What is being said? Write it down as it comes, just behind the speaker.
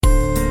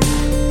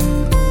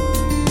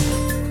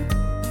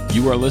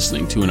You are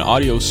listening to an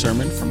audio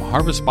sermon from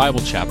Harvest Bible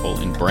Chapel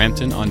in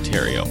Brampton,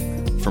 Ontario.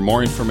 For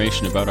more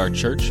information about our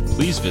church,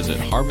 please visit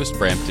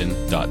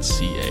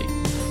harvestbrampton.ca.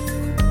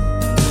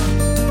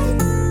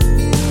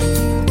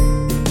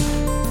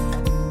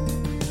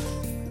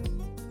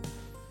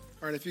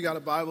 All right, if you got a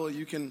Bible,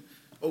 you can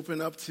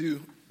open up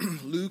to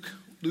Luke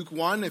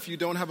 1. If you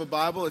don't have a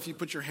Bible, if you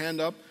put your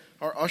hand up,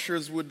 our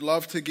ushers would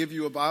love to give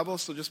you a Bible,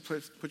 so just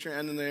put your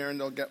hand in there and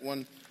they'll get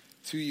one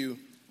to you.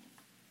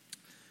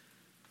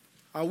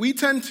 We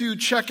tend to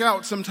check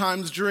out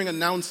sometimes during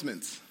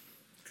announcements.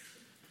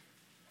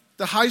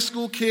 The high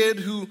school kid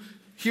who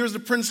hears the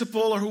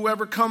principal or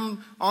whoever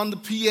come on the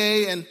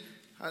PA and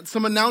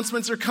some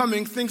announcements are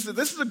coming thinks that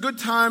this is a good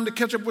time to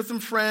catch up with some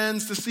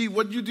friends to see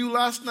what you do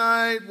last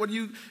night, what are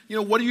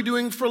you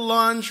doing for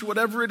lunch,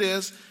 whatever it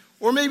is.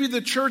 Or maybe the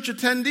church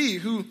attendee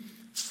who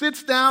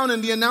sits down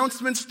and the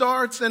announcement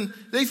starts and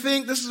they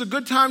think this is a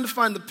good time to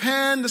find the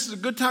pen, this is a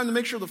good time to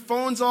make sure the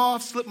phone's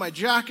off, slip my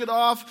jacket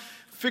off,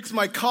 fix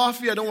my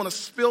coffee, I don't want to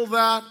spill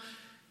that.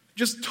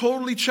 Just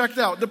totally checked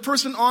out. The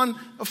person on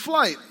a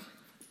flight,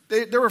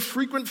 they're a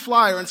frequent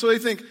flyer, and so they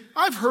think,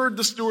 I've heard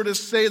the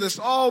stewardess say this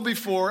all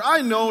before.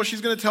 I know she's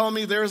going to tell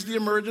me there's the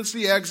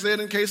emergency exit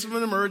in case of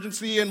an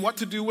emergency and what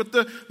to do with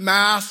the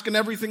mask and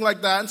everything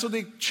like that, and so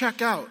they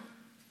check out.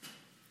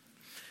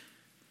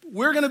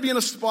 We're going to be in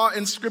a spot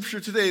in Scripture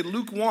today,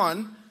 Luke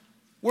 1,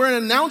 where an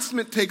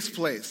announcement takes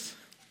place.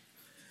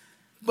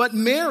 But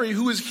Mary,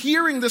 who is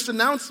hearing this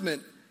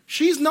announcement,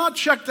 she's not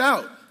checked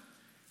out.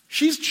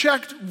 She's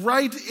checked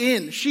right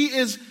in. She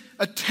is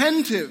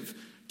attentive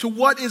to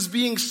what is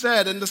being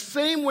said. And the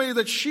same way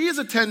that she is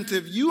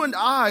attentive, you and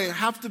I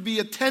have to be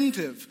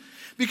attentive.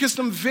 Because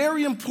some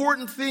very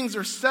important things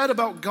are said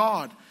about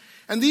God.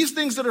 And these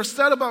things that are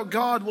said about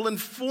God will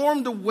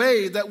inform the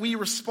way that we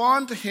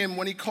respond to Him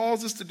when He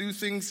calls us to do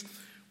things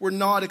we're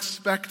not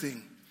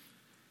expecting.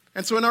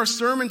 And so in our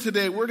sermon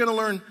today, we're going to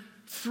learn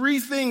 3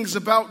 things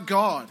about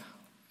God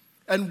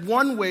and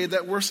one way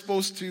that we're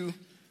supposed to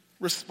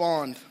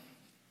respond.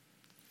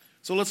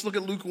 So let's look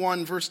at Luke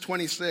 1, verse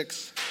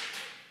 26. It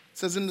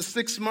says, in the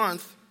 6th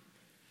month,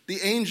 the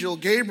angel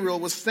Gabriel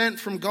was sent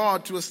from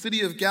God to a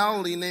city of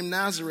Galilee named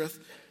Nazareth,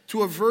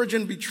 to a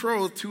virgin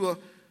betrothed to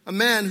a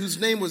man whose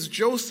name was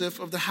Joseph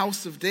of the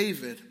house of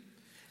David.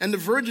 And the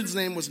virgin's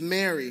name was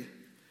Mary.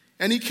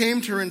 And he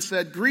came to her and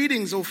said,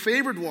 Greetings, O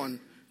favored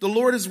one, the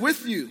Lord is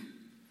with you.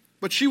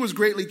 But she was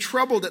greatly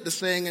troubled at the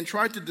saying and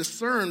tried to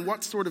discern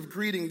what sort of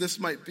greeting this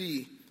might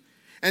be.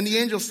 And the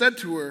angel said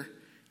to her,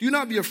 Do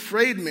not be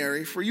afraid,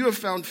 Mary, for you have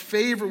found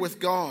favor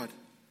with God.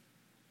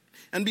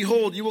 And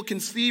behold, you will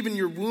conceive in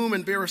your womb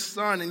and bear a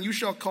son, and you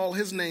shall call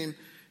his name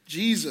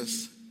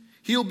Jesus.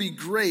 He will be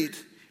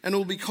great, and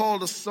will be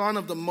called a Son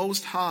of the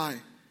Most High.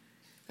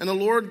 And the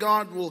Lord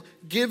God will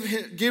give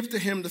to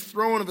him the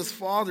throne of his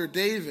father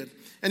David,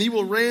 and he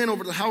will reign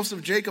over the house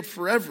of Jacob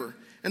forever,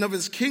 and of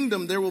his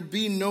kingdom there will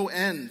be no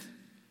end.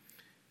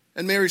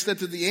 And Mary said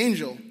to the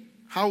angel,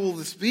 How will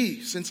this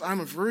be, since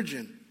I'm a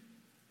virgin?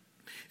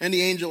 And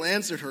the angel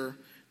answered her,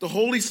 The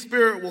Holy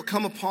Spirit will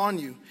come upon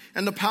you,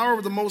 and the power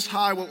of the Most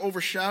High will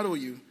overshadow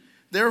you.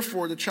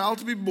 Therefore, the child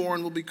to be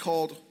born will be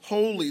called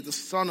Holy, the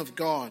Son of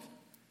God.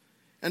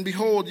 And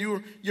behold,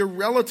 your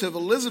relative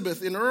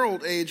Elizabeth in her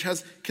old age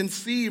has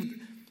conceived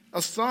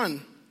a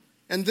son.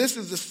 And this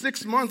is the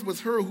 6th month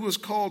with her who is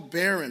called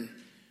barren.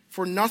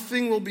 For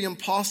nothing will be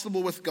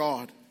impossible with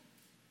God.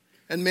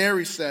 And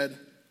Mary said,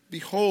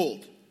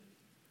 Behold,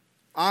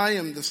 I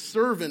am the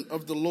servant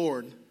of the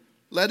Lord.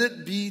 Let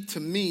it be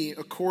to me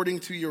according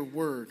to your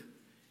word.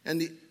 And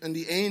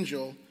the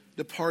angel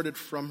departed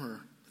from her.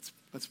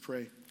 Let's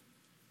pray.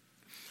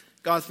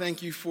 God,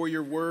 thank you for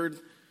your word,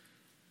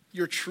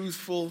 your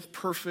truthful,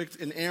 perfect,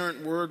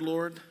 inerrant word,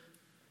 Lord.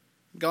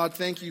 God,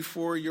 thank you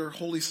for your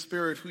Holy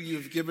Spirit who you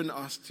have given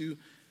us to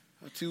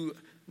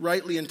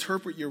rightly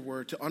interpret your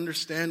word, to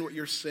understand what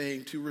you're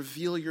saying, to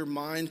reveal your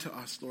mind to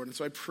us, Lord. And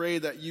so I pray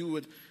that you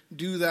would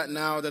do that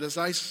now, that as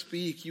I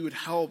speak, you would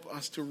help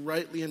us to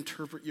rightly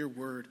interpret your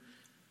word,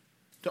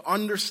 to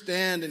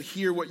understand and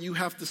hear what you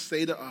have to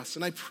say to us.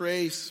 And I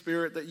pray,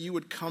 Spirit, that you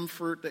would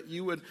comfort, that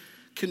you would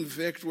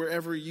convict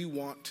wherever you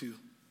want to.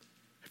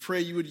 I pray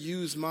you would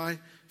use my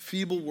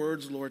feeble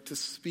words, Lord, to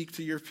speak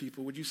to your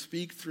people. Would you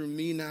speak through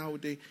me now?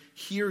 Would they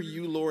hear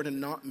you, Lord, and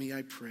not me,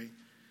 I pray.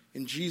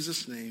 In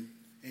Jesus' name,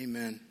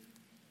 amen.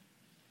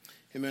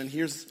 Amen.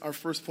 Here's our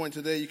first point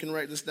today. You can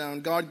write this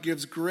down. God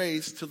gives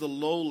grace to the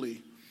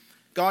lowly.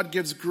 God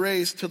gives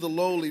grace to the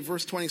lowly.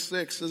 Verse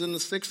 26 says, in the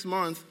 6th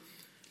month,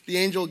 the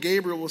angel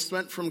Gabriel was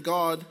sent from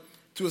God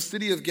to a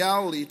city of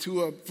Galilee,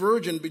 to a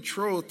virgin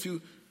betrothed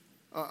to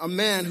a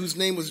man whose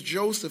name was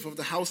Joseph of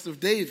the house of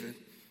David.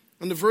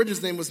 And the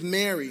virgin's name was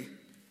Mary.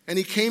 And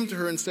he came to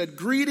her and said,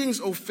 Greetings,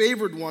 O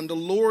favored one, the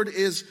Lord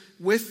is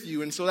with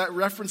you. And so that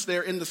reference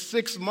there in the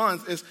 6th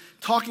month is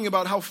talking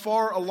about how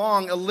far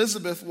along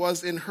Elizabeth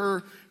was in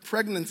her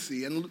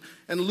pregnancy. And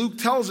Luke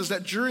tells us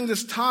that during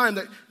this time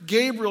that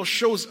Gabriel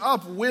shows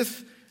up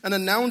with an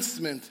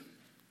announcement.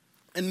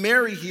 And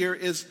Mary here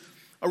is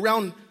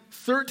around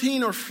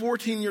 13 or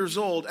 14 years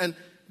old. And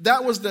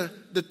that was the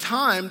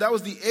time, that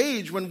was the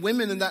age when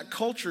women in that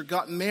culture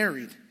got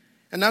married.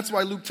 And that's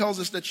why Luke tells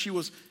us that she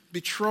was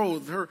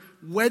betrothed. Her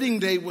wedding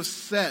day was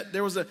set.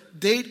 There was a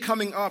date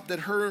coming up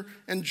that her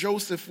and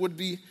Joseph would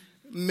be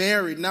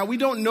married. Now, we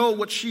don't know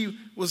what she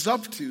was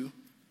up to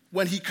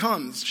when he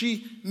comes.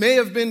 She may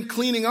have been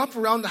cleaning up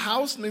around the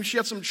house. Maybe she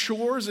had some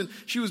chores and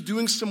she was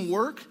doing some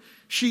work.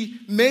 She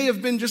may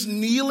have been just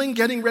kneeling,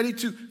 getting ready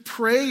to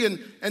pray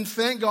and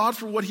thank God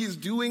for what he's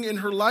doing in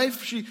her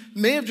life. She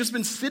may have just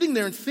been sitting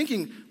there and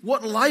thinking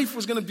what life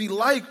was going to be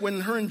like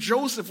when her and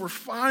Joseph were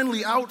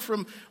finally out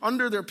from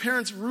under their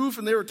parents' roof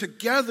and they were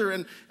together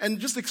and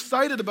just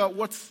excited about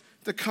what's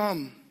to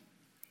come.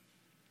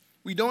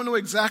 We don't know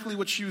exactly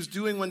what she was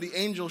doing when the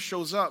angel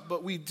shows up,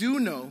 but we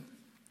do know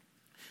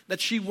that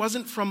she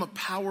wasn't from a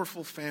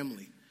powerful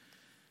family.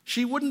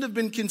 She wouldn't have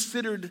been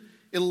considered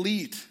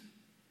elite.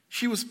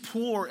 She was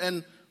poor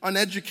and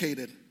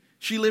uneducated.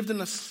 She lived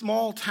in a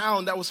small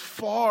town that was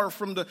far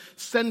from the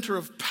center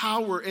of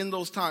power in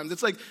those times.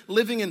 It's like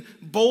living in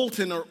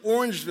Bolton or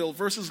Orangeville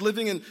versus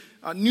living in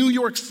New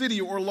York City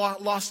or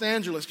Los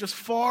Angeles, just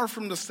far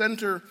from the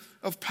center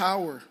of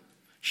power.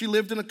 She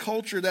lived in a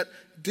culture that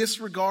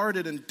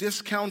disregarded and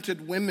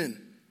discounted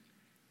women.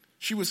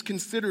 She was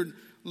considered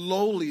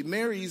lowly.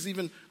 Mary is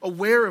even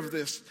aware of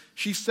this.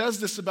 She says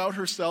this about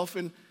herself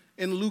in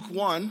Luke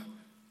 1.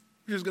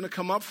 Which is going to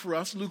come up for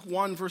us. Luke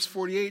 1 verse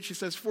 48, she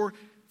says,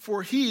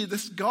 For he,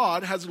 this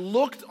God, has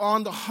looked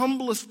on the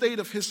humble estate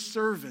of his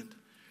servant.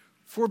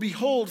 For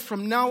behold,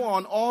 from now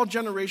on all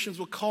generations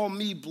will call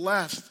me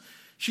blessed.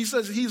 She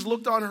says he's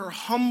looked on her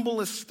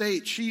humble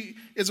estate. She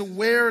is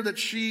aware that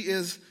she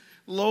is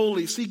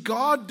lowly. See,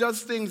 God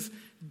does things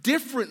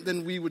different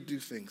than we would do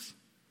things.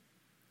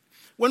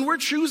 When we're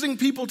choosing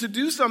people to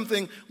do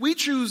something, we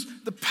choose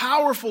the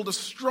powerful, the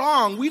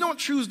strong. We don't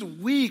choose the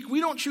weak. We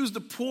don't choose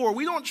the poor.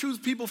 We don't choose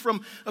people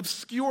from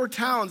obscure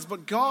towns.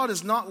 But God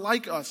is not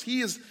like us.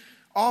 He is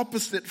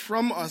opposite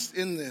from us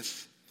in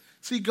this.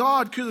 See,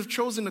 God could have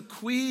chosen a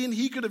queen.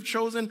 He could have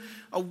chosen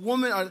a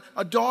woman,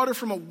 a daughter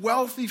from a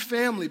wealthy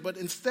family. But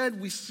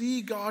instead, we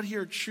see God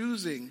here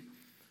choosing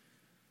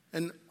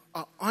an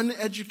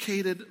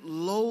uneducated,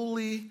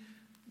 lowly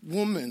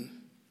woman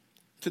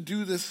to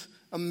do this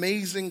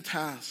amazing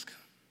task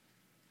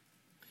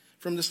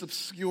from this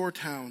obscure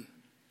town.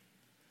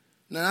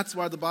 Now that's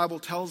why the Bible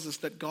tells us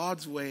that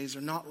God's ways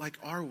are not like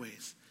our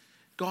ways.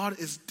 God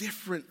is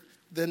different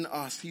than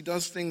us. He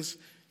does things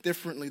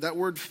differently. That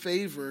word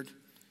favored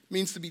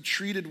means to be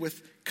treated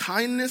with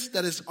kindness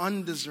that is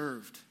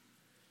undeserved.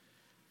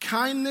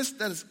 Kindness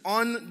that is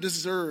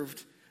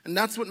undeserved. And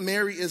that's what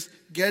Mary is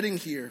getting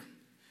here.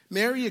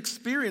 Mary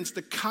experienced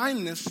the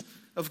kindness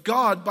of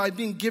God by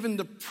being given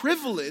the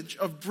privilege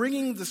of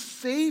bringing the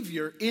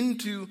Savior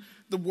into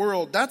the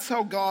world. That's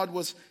how God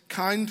was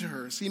kind to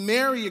her. See,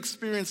 Mary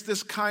experienced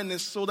this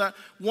kindness so that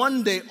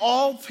one day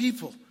all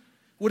people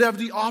would have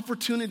the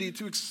opportunity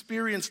to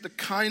experience the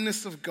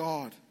kindness of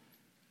God.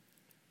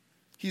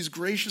 He's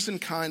gracious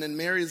and kind, and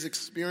Mary is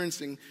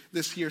experiencing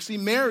this here. See,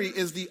 Mary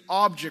is the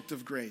object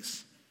of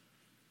grace.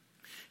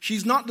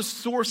 She's not the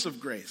source of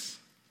grace.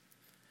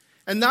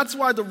 And that's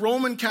why the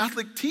Roman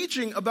Catholic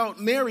teaching about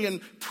Mary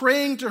and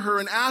praying to her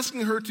and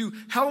asking her to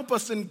help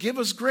us and give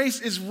us grace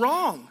is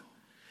wrong.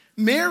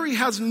 Mary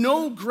has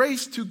no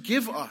grace to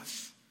give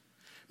us.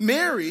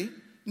 Mary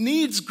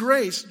needs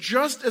grace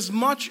just as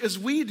much as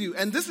we do.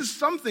 And this is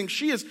something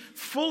she is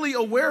fully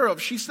aware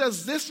of. She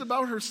says this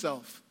about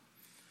herself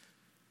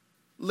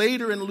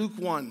later in Luke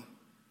 1.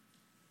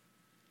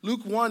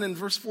 Luke 1 in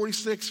verse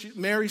 46,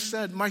 Mary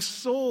said, "My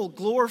soul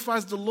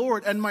glorifies the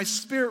Lord, and my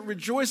spirit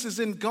rejoices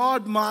in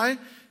God my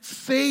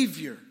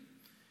Savior."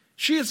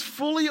 She is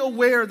fully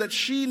aware that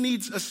she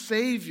needs a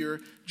Savior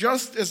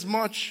just as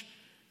much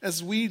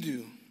as we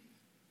do.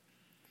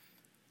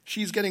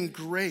 She's getting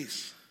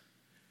grace.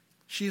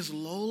 She is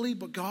lowly,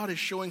 but God is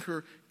showing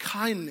her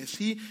kindness.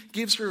 He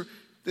gives her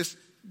this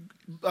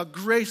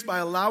grace by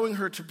allowing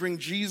her to bring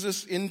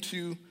Jesus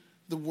into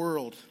the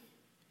world.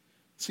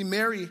 See,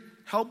 Mary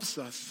helps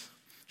us.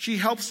 She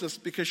helps us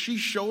because she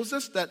shows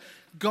us that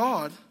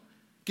God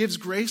gives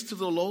grace to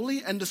the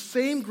lowly, and the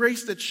same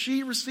grace that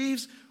she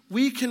receives,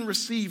 we can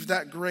receive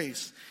that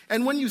grace.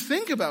 And when you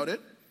think about it,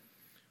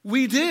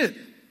 we did.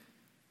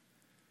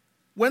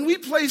 When we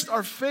placed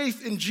our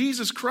faith in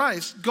Jesus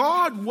Christ,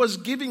 God was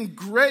giving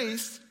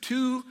grace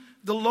to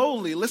the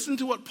lowly. Listen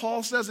to what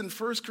Paul says in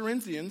 1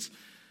 Corinthians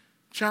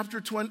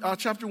chapter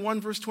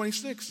 1, verse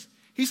 26.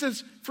 He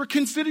says, "For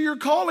consider your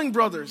calling,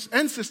 brothers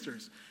and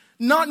sisters.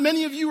 Not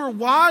many of you are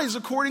wise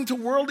according to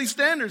worldly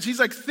standards." He's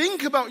like,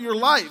 think about your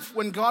life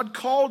when God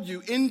called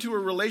you into a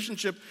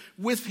relationship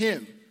with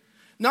Him.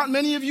 Not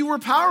many of you were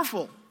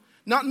powerful.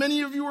 Not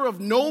many of you were of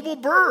noble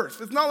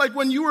birth. It's not like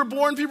when you were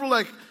born, people were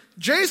like,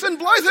 "Jason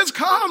Blythe has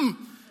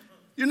come."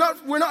 We're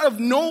not of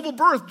noble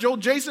birth.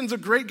 Jason's a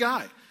great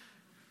guy.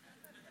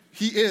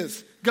 He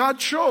is. God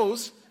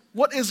chose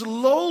what is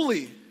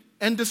lowly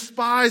and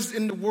despised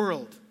in the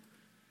world.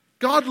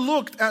 God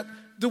looked at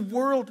the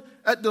world,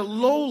 at the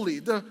lowly,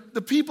 the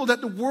people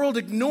that the world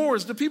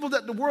ignores, the people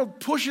that the world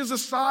pushes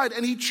aside,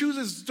 and he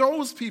chooses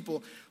those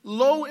people,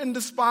 low and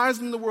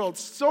despised in the world,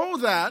 so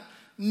that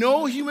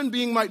no human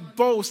being might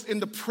boast in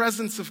the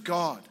presence of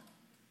God.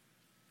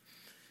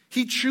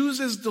 He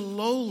chooses the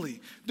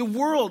lowly. The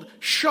world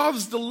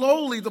shoves the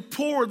lowly, the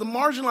poor, the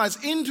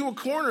marginalized into a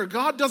corner.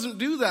 God doesn't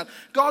do that.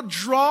 God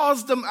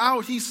draws them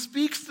out. He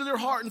speaks to their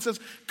heart and says,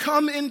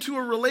 come into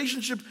a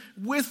relationship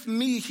with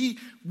me. He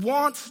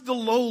wants the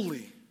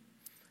lowly.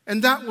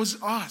 And that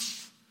was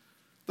us,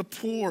 the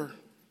poor,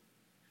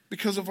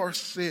 because of our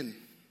sin.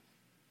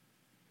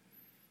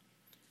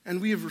 And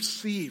we have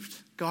received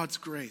God's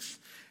grace.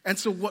 And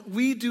so what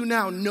we do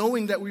now,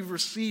 knowing that we've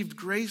received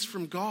grace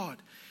from God,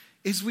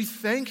 is we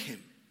thank him.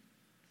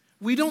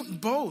 We don't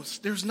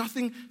boast. There's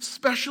nothing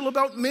special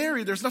about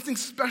Mary. There's nothing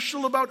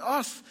special about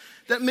us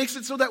that makes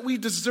it so that we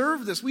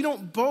deserve this. We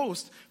don't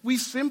boast. We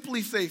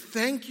simply say,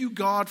 thank you,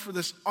 God, for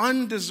this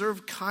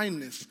undeserved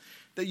kindness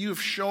that you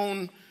have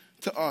shown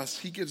to us.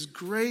 He gives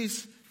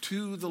grace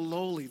to the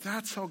lowly.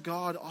 That's how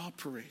God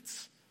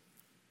operates.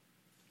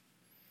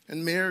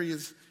 And Mary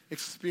is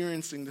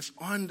experiencing this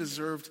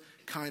undeserved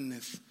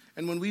kindness.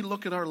 And when we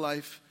look at our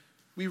life,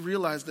 we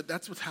realize that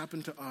that's what's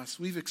happened to us.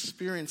 We've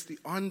experienced the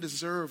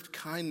undeserved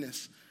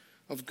kindness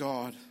of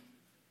God.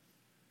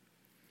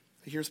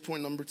 Here's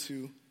point number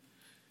 2.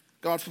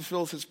 God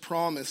fulfills his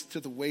promise to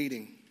the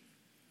waiting.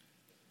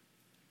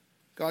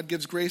 God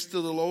gives grace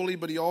to the lowly,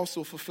 but he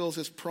also fulfills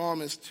his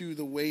promise to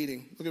the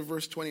waiting. Look at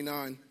verse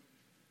 29.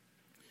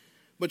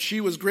 But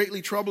she was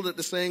greatly troubled at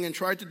the saying and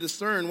tried to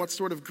discern what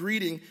sort of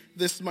greeting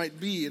this might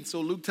be. And so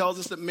Luke tells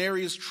us that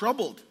Mary is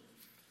troubled.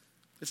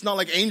 It's not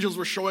like angels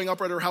were showing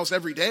up at her house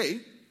every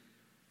day.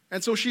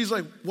 And so she's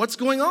like, what's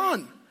going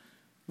on?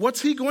 What's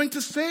he going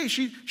to say?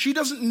 She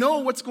doesn't know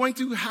what's going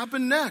to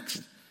happen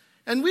next.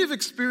 And we've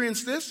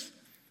experienced this.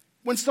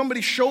 When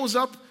somebody shows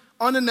up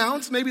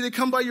unannounced, maybe they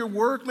come by your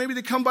work, maybe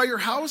they come by your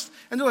house,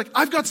 and they're like,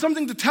 I've got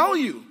something to tell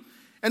you.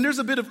 And there's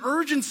a bit of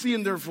urgency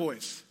in their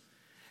voice.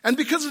 And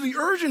because of the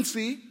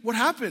urgency, what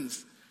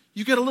happens?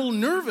 You get a little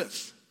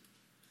nervous.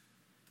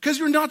 Because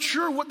you're not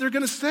sure what they're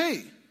going to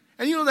say.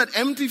 And you know that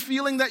empty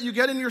feeling that you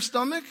get in your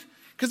stomach?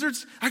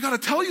 Because I got to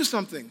tell you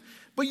something.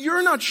 But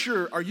you're not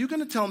sure, are you going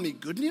to tell me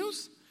good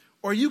news?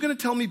 Or are you going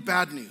to tell me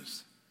bad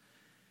news?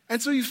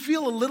 And so you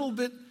feel a little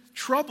bit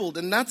troubled.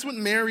 And that's what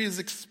Mary is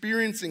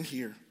experiencing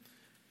here.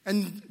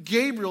 And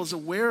Gabriel is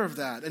aware of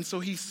that. And so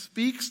he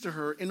speaks to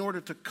her in order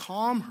to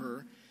calm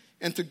her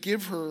and to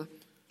give her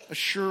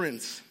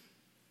assurance.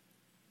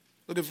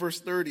 Look at verse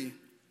 30.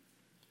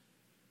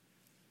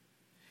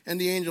 And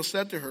the angel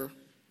said to her,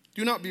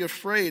 do not be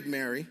afraid,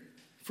 Mary,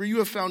 for you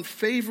have found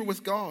favor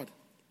with God.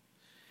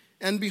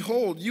 And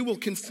behold, you will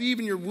conceive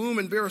in your womb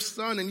and bear a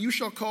son, and you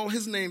shall call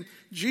his name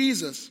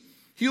Jesus.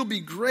 He will be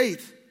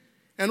great,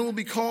 and will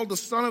be called the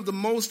Son of the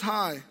Most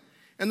High.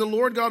 And the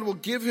Lord God will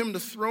give him the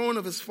throne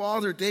of his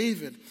father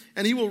David,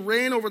 and he will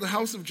reign over the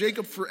house of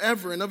Jacob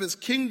forever, and of his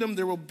kingdom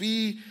there will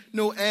be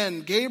no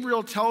end.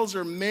 Gabriel tells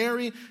her,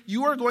 Mary,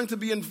 you are going to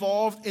be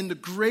involved in the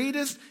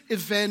greatest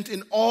event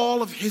in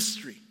all of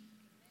history.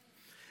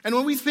 And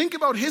when we think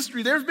about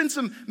history, there have been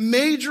some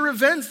major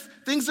events,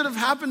 things that have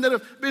happened that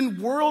have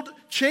been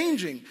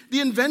world-changing.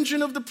 The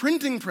invention of the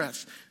printing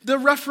press, the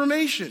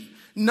Reformation,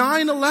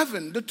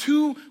 9/11, the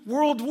 2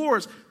 world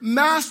wars,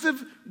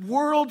 massive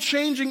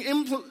world-changing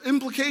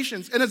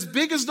implications. And as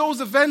big as those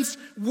events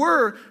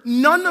were,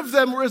 none of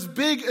them were as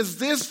big as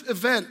this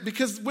event.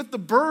 Because with the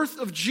birth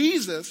of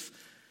Jesus,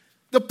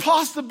 the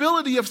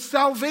possibility of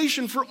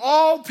salvation for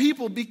all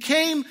people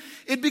became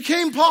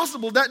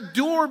possible. That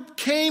door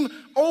came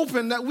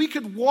open that we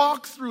could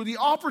walk through. The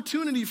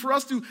opportunity for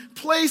us to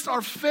place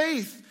our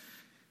faith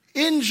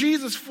in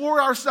Jesus for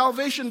our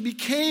salvation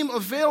became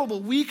available.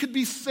 We could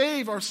be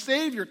saved. Our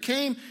Savior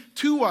came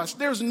to us.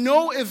 There's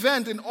no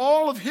event in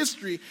all of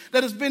history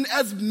that has been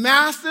as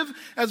massive,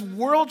 as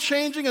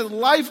world-changing, as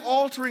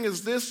life-altering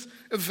as this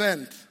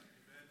event.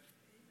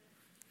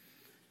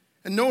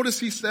 And notice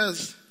he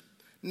says,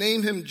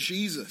 name him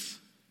Jesus.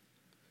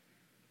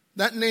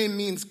 That name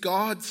means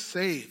God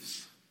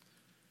saves,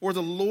 or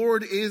the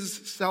Lord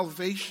is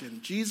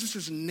salvation.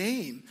 Jesus'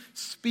 name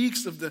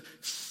speaks of the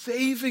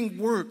saving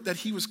work that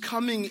he was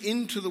coming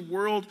into the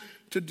world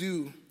to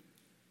do.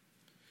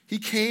 He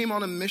came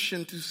on a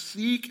mission to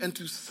seek and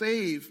to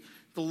save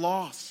the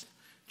lost.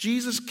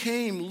 Jesus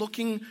came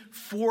looking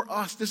for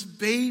us. This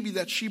baby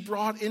that she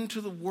brought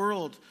into the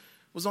world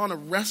was on a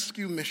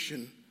rescue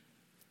mission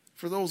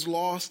for those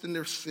lost in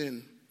their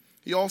sin.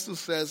 He also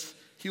says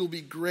he will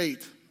be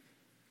great.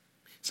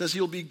 He says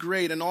he'll be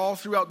great. And all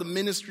throughout the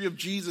ministry of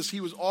Jesus,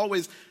 he was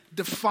always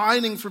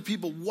defining for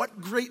people what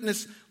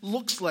greatness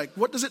looks like.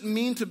 What does it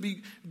mean to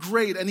be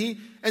great?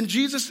 And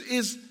Jesus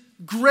is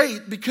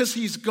great because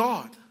he's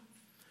God.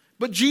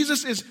 But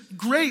Jesus is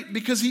great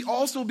because he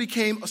also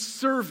became a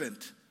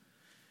servant.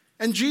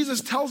 And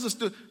Jesus tells us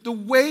the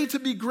way to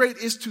be great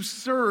is to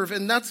serve.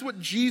 And that's what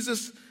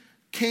Jesus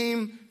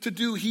came to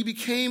do. He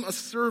became a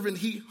servant.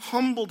 He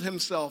humbled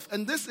himself.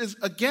 And this is,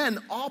 again,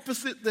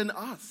 opposite than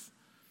us.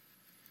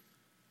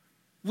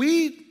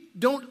 We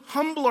don't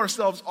humble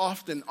ourselves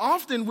often.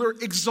 Often we're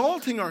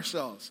exalting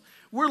ourselves.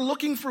 We're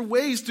looking for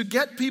ways to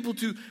get people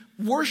to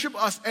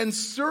worship us and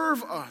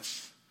serve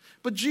us.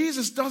 But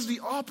Jesus does the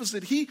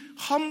opposite. He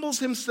humbles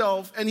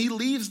himself and he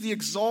leaves the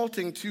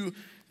exalting to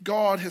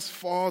God his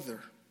Father.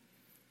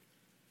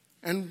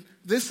 And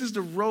this is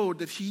the road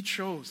that he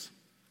chose.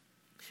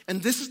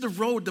 And this is the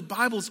road the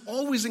Bible's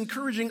always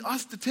encouraging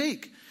us to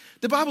take.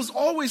 The Bible's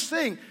always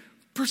saying,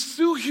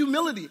 pursue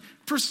humility,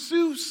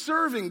 pursue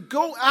serving,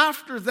 go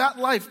after that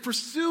life,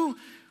 pursue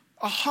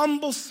a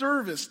humble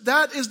service.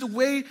 That is the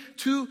way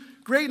to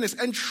greatness.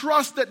 And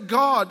trust that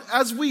God,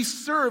 as we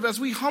serve, as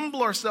we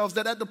humble ourselves,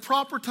 that at the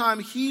proper time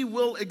he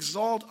will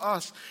exalt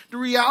us. The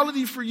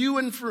reality for you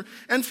and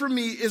for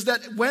me is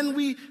that when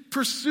we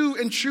pursue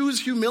and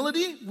choose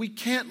humility, we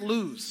can't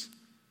lose.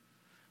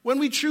 When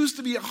we choose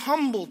to be a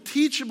humble,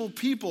 teachable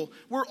people,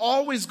 we're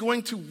always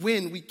going to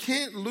win. We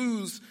can't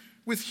lose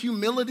with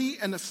humility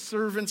and a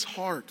servant's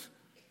heart.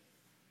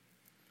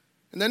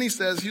 And then he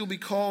says he'll be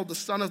called the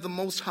Son of the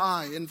Most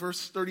High. In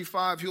verse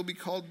 35, he'll be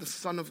called the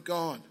Son of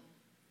God.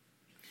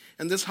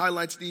 And this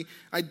highlights the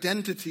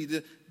identity,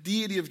 the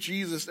deity of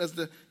Jesus as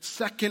the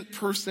second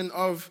person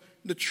of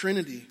the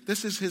Trinity.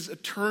 This is his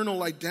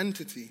eternal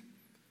identity.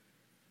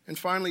 And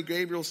finally,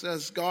 Gabriel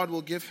says God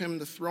will give him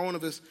the throne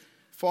of his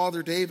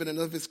father David, and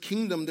of his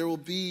kingdom there will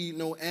be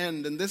no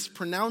end. And this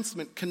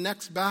pronouncement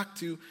connects back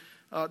to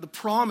the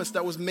promise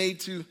that was made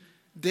to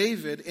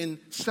David in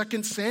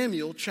 2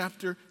 Samuel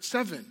chapter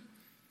 7.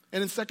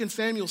 And in 2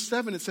 Samuel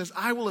 7 it says,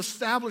 I will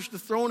establish the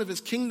throne of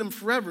his kingdom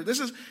forever. This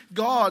is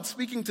God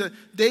speaking to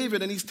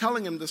David, and he's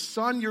telling him, the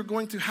son you're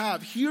going to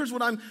have, here's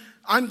what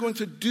I'm going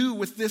to do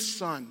with this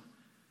son.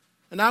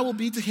 And I will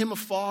be to him a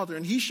father,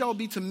 and he shall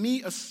be to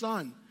me a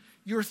son.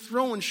 Your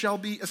throne shall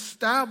be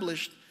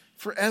established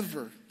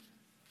forever.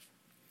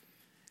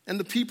 And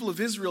the people of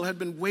Israel had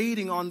been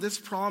waiting on this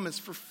promise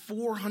for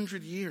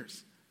 400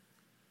 years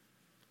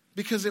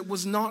because it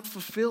was not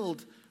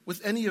fulfilled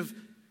with any of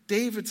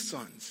David's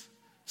sons.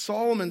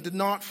 Solomon did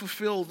not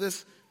fulfill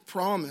this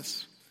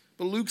promise.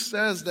 But Luke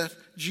says that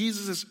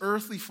Jesus'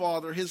 earthly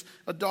father, his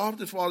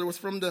adopted father, was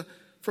from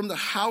the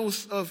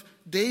house of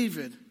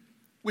David,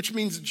 which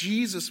means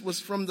Jesus was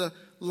from the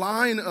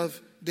line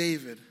of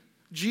David.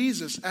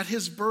 Jesus, at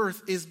his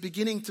birth, is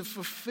beginning to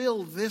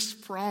fulfill this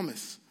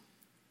promise.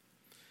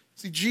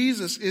 See,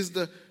 Jesus is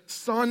the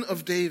Son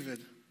of David,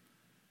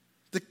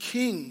 the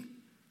King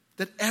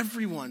that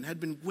everyone had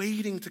been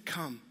waiting to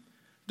come,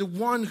 the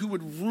one who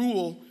would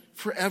rule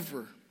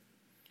forever.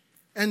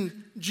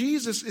 And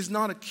Jesus is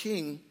not a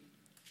king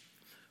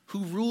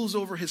who rules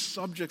over his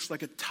subjects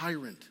like a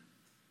tyrant.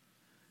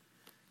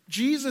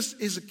 Jesus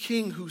is a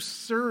king who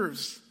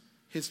serves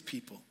his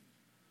people.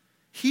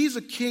 He's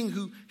a king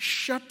who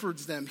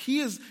shepherds them. He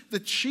is the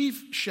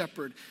chief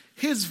shepherd.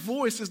 His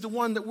voice is the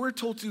one that we're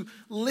told to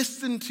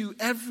listen to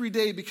every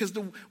day, because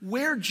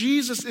where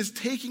Jesus is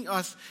taking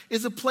us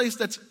is a place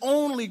that's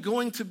only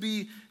going to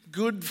be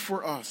good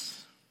for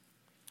us.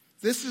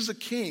 This is a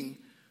king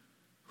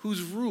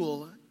whose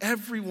rule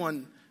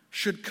everyone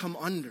should come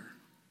under.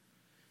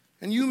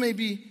 And you may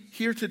be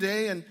here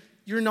today and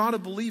you're not a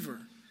believer.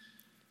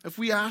 If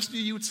we asked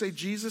you, you would say,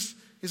 Jesus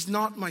is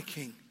not my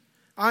king.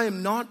 I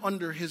am not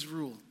under his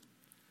rule.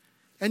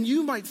 And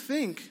you might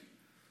think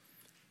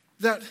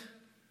that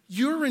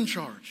you're in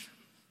charge.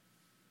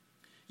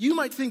 You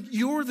might think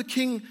you're the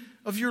king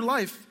of your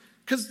life,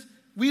 because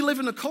we live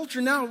in a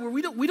culture now where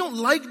we don't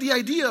like the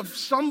idea of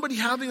somebody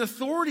having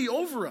authority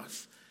over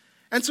us.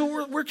 And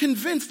so we're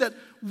convinced that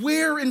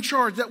we're in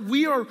charge, that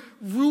we are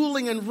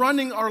ruling and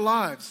running our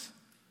lives.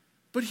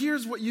 But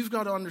here's what you've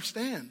got to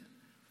understand,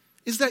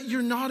 is that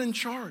you're not in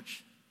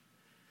charge.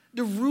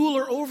 The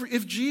ruler over,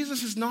 if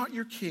Jesus is not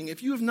your king,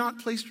 if you have not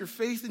placed your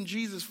faith in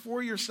Jesus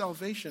for your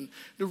salvation,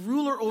 the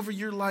ruler over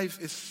your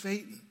life is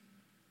Satan.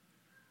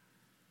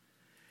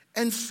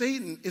 And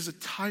Satan is a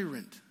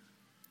tyrant.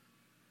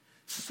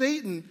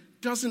 Satan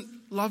doesn't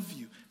love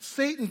you.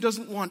 Satan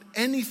doesn't want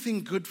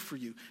anything good for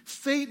you.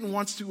 Satan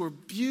wants to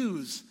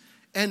abuse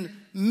and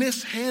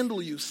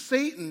mishandle you.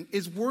 Satan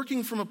is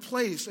working from a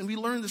place, and we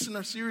learned this in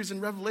our series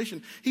in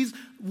Revelation, he's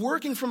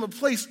working from a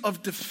place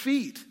of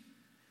defeat.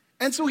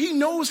 And so he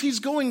knows he's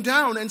going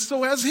down. And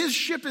so as his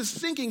ship is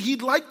sinking,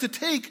 he'd like to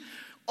take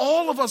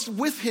all of us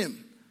with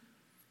him.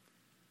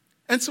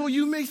 And so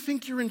you may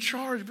think you're in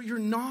charge, but you're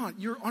not.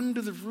 You're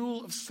under the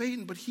rule of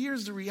Satan. But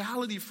here's the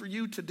reality for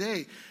you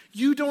today.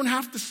 You don't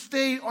have to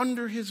stay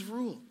under his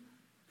rule.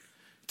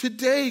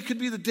 Today could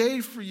be the day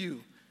for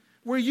you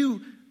where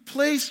you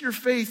place your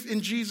faith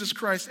in Jesus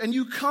Christ and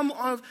you come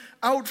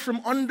out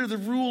from under the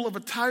rule of a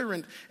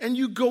tyrant and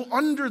you go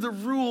under the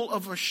rule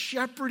of a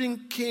shepherding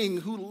king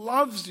who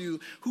loves you,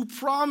 who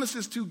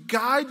promises to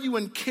guide you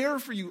and care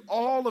for you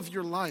all of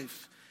your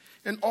life.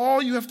 And all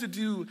you have to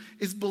do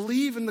is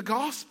believe in the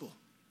gospel.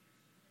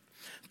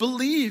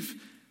 Believe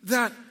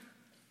that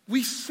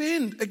we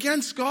sinned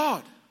against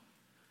God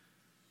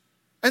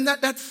and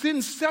that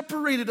sin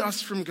separated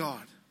us from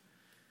God.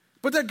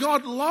 But that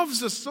God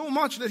loves us so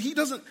much that he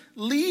doesn't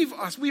leave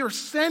us. We are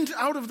sent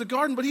out of the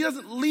garden, but he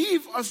doesn't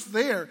leave us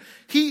there.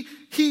 He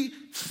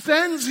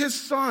sends his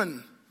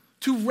son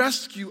to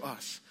rescue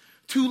us,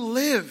 to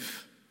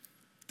live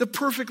the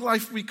perfect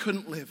life we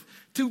couldn't live,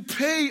 to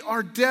pay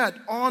our debt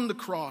on the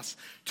cross,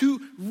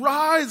 to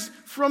rise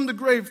from the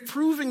grave,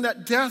 proving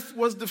that death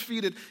was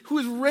defeated, who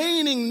is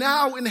reigning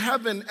now in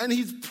heaven, and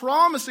he's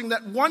promising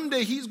that one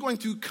day he's going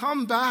to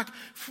come back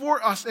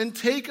for us and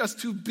take us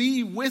to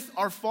be with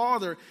our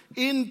Father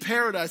in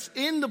paradise,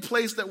 in the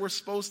place that we're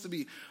supposed to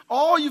be.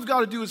 All you've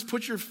got to do is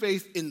put your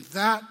faith in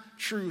that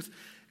truth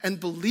and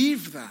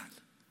believe that,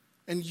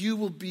 and you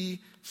will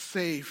be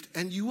saved,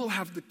 and you will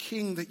have the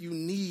king that you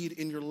need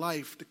in your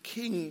life, the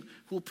king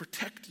who will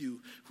protect you,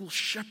 who will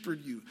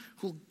shepherd you,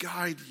 who will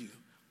guide you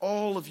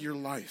all of your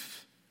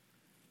life.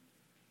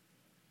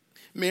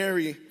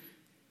 Mary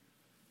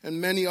and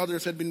many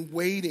others had been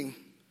waiting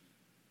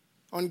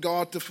on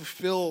God to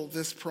fulfill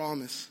this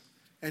promise,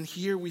 and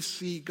here we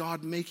see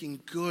God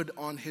making good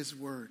on his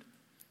word.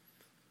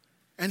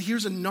 And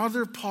here's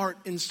another part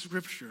in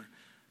Scripture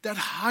that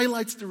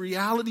highlights the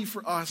reality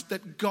for us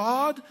that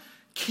God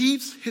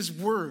keeps his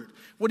word.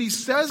 What he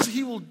says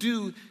he will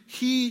do,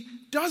 he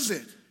does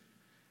it.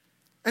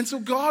 And so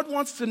God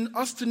wants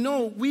us to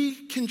know we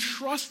can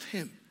trust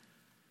him.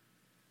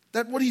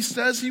 That what he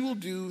says he will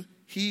do,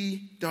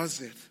 he does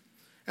it.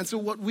 And so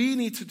what we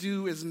need to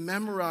do is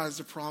memorize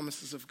the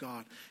promises of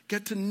God.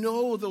 Get to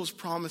know those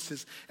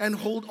promises and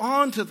hold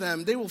on to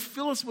them. They will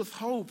fill us with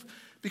hope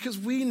because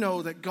we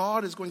know that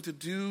God is going to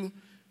do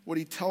what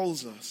he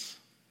tells us.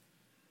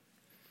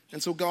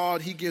 And so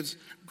God, he gives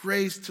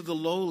grace to the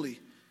lowly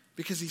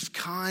because he's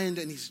kind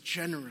and he's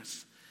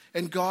generous.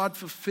 And God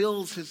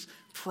fulfills his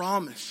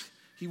promise.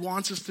 He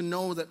wants us to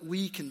know that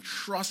we can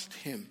trust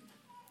him.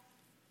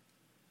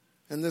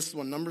 And this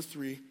one, number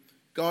 3,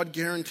 God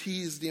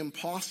guarantees the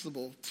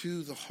impossible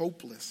to the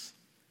hopeless.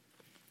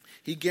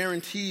 He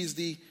guarantees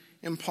the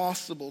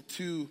impossible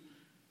to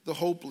the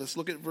hopeless.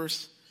 Look at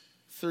verse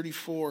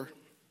 34.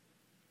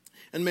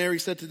 And Mary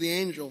said to the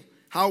angel,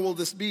 "How will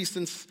this be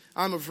since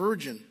I'm a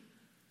virgin?"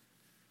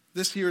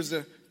 This here is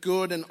a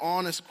good and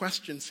honest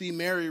question. See,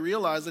 Mary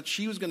realized that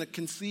she was going to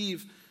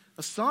conceive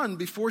a son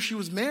before she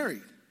was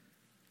married.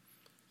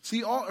 See,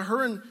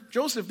 her and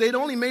Joseph, they'd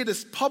only made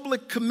this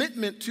public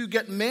commitment to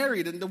get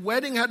married, and the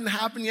wedding hadn't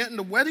happened yet, and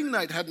the wedding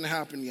night hadn't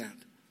happened yet.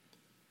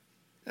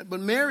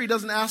 But Mary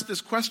doesn't ask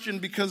this question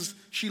because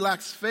she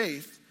lacks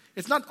faith.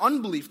 It's not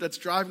unbelief that's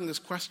driving this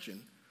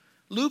question.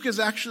 Luke is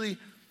actually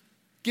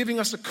giving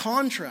us a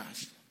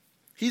contrast.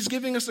 He's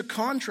giving us a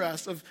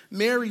contrast of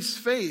Mary's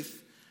faith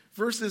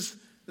versus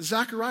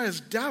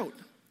Zechariah's doubt.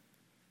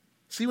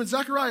 See, when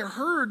Zechariah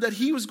heard that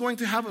he was going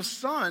to have a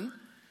son,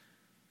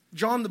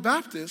 John the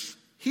Baptist,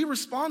 he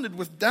responded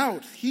with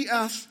doubt. He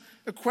asked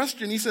a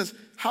question. He says,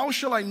 "How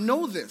shall I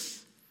know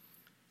this?"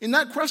 In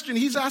that question,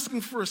 he's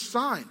asking for a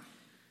sign.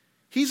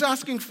 He's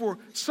asking for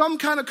some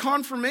kind of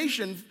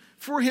confirmation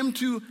for him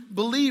to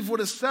believe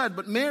what is said.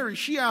 But Mary,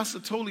 she asks a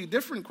totally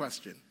different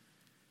question.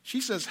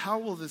 She says, "How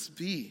will this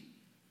be?"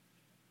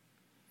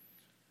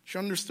 She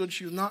understood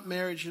she was not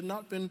married. She had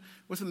not been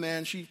with a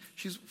man. She's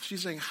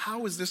saying,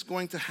 how is this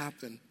going to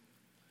happen?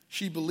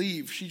 She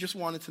believed. She just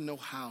wanted to know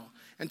how.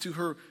 And to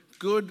her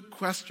good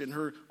question,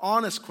 her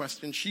honest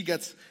question, she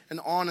gets an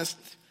honest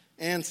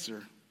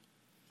answer.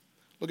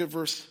 Look at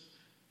verse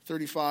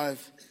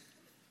 35.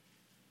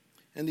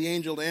 And the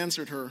angel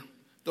answered her,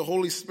 "The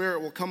Holy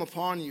Spirit will come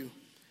upon you,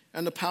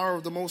 and the power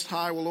of the Most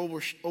High will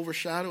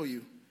overshadow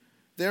you.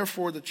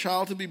 Therefore, the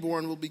child to be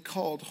born will be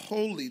called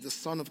Holy, the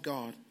Son of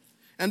God.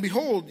 And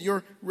behold,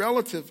 your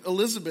relative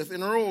Elizabeth,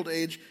 in her old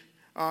age,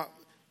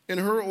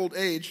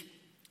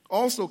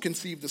 also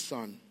conceived a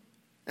son.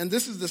 And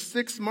this is the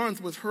 6th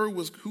month with her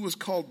who was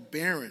called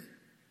barren.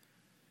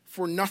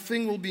 For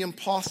nothing will be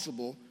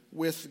impossible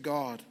with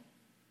God."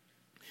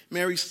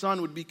 Mary's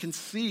son would be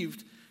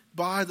conceived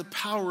by the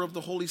power of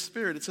the Holy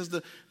Spirit. It says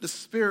the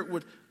Spirit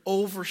would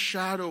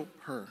overshadow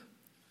her.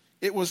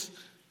 It was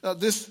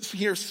this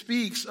here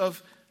speaks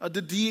of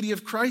the deity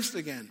of Christ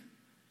again.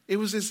 It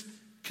was his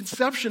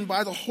conception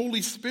by the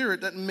Holy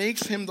Spirit that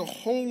makes him the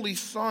Holy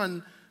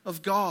Son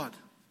of God.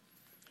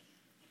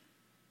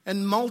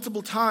 And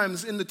multiple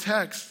times in the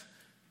text,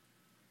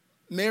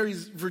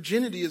 Mary's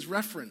virginity is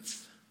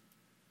referenced.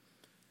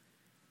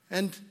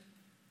 And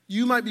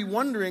you might be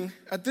wondering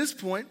at this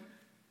point,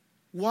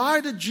 why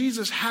did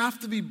Jesus have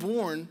to be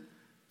born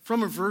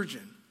from a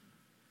virgin?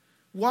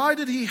 Why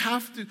did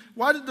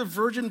the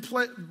virgin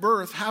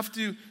birth have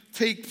to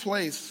take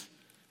place?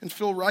 And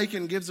Phil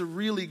Ryken gives a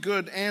really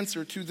good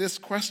answer to this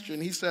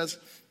question. He says,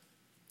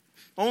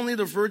 "Only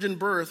the virgin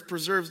birth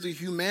preserves the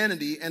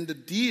humanity and the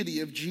deity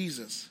of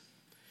Jesus.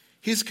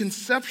 His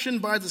conception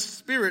by the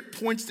Spirit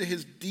points to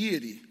his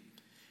deity.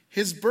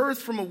 His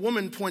birth from a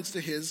woman points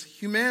to his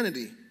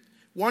humanity.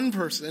 One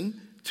person,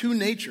 two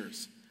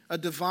natures, a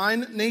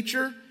divine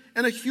nature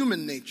and a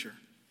human nature.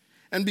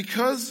 And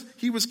because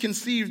he was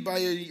conceived by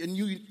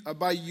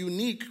a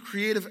unique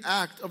creative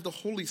act of the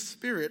Holy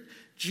Spirit,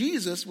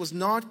 Jesus was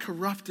not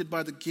corrupted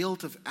by the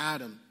guilt of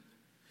Adam.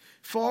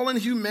 Fallen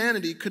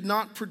humanity could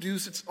not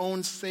produce its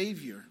own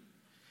Savior.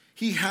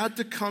 He had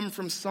to come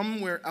from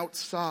somewhere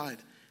outside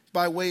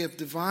by way of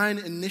divine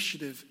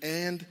initiative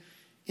and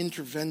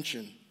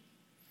intervention.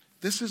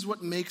 This is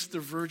what makes the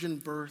virgin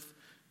birth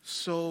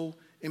so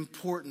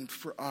important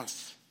for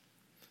us,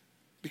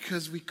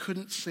 because we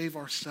couldn't save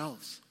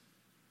ourselves.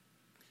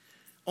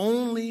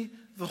 Only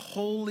the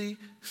holy,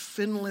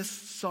 sinless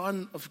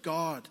Son of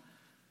God,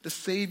 the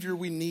Savior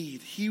we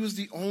need, he was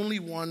the only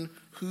one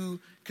who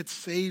could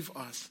save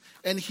us.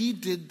 And he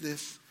did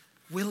this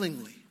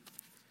willingly.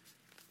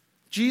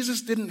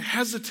 Jesus didn't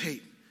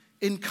hesitate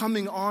in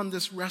coming on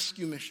this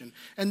rescue mission.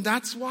 And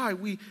that's why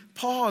we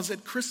pause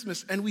at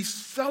Christmas and we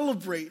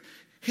celebrate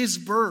his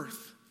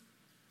birth.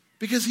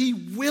 Because he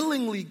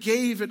willingly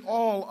gave it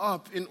all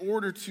up in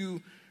order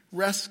to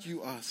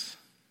rescue us.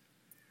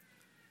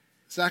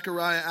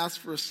 Zechariah asked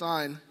for a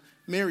sign.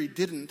 Mary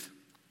didn't.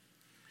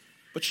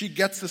 But she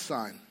gets a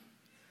sign.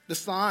 The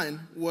sign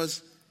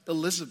was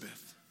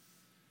Elizabeth.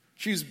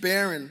 She was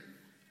barren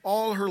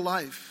all her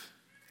life.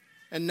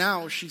 And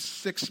now she's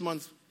 6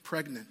 months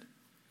pregnant.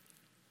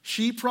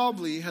 She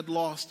probably had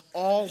lost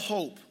all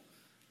hope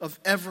of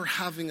ever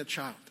having a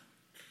child.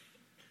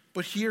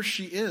 But here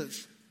she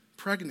is,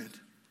 pregnant.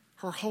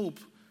 Her hope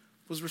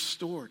was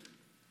restored.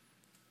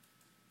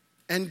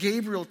 And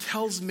Gabriel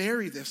tells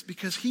Mary this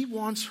because he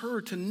wants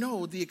her to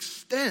know the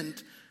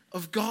extent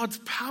of God's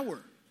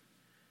power.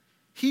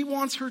 He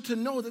wants her to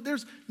know that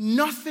there's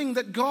nothing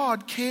that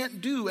God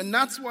can't do. And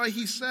that's why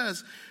he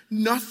says,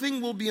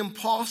 nothing will be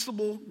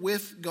impossible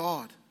with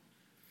God.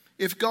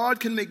 If God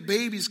can make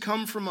babies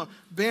come from a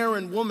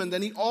barren woman,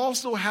 then he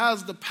also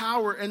has the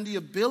power and the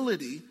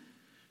ability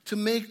to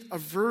make a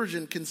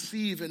virgin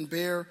conceive and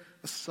bear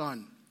a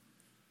son.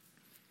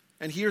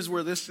 And here's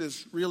where this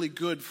is really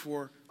good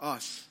for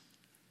us.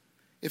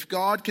 If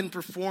God can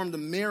perform the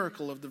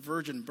miracle of the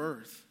virgin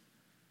birth,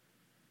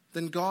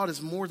 then God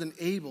is more than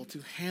able to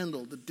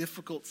handle the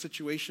difficult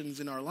situations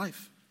in our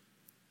life.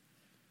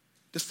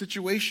 The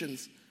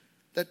situations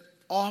that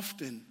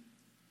often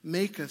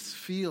make us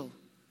feel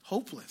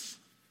hopeless.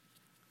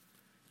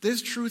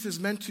 This truth is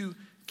meant to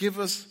give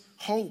us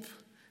hope.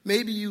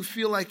 Maybe you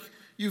feel like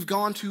you've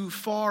gone too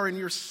far in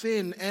your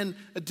sin and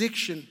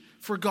addiction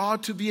for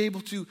God to be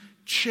able to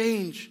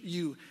change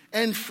you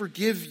and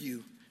forgive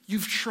you.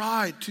 You've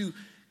tried to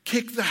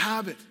kick the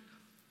habit,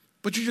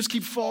 but you just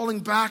keep falling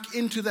back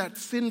into that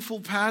sinful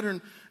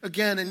pattern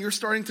again, and you're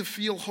starting to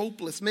feel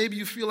hopeless. Maybe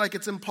you feel like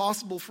it's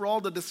impossible for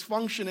all the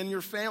dysfunction in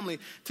your family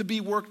to be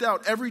worked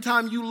out. Every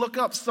time you look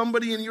up,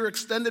 somebody in your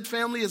extended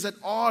family is at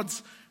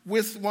odds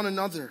with one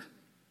another.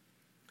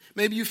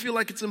 Maybe you feel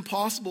like it's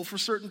impossible for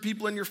certain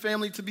people in your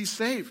family to be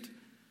saved.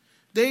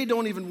 They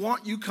don't even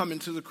want you coming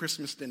to the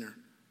Christmas dinner.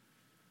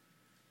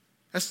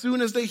 As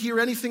soon as they hear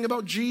anything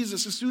about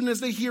Jesus, as soon as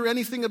they hear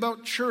anything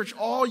about church,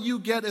 all you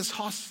get is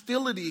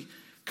hostility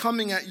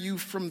coming at you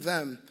from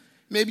them.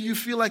 Maybe you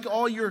feel like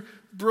all your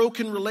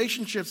broken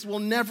relationships will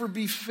never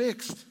be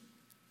fixed.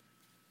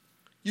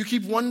 You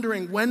keep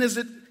wondering, when is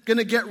it going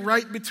to get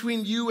right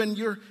between you and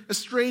your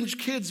estranged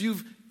kids?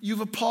 You've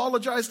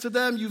apologized to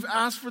them, you've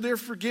asked for their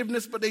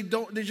forgiveness, but they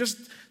just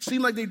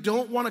seem like they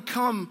don't want to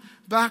come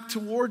back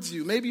towards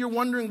you. Maybe you're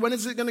wondering, when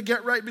is it going to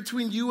get right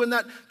between you and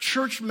that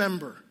church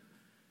member?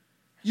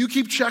 You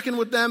keep checking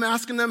with them,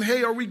 asking them,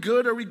 hey, are we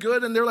good? Are we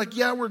good? And they're like,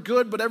 yeah, we're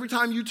good. But every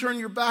time you turn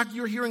your back,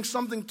 you're hearing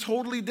something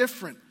totally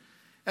different.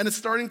 And it's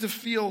starting to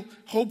feel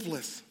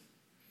hopeless.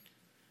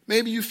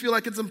 Maybe you feel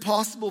like it's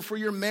impossible for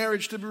your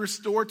marriage to be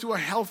restored to a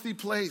healthy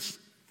place.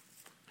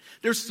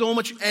 There's so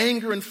much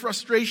anger and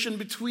frustration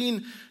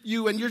between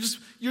you, and you're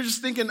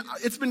just thinking,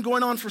 it's been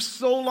going on for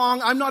so long,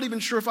 I'm not even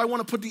sure if I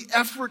want to put the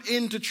effort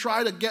in to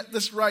try to get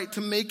this right,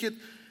 to make it,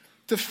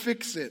 to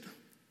fix it.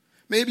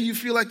 Maybe you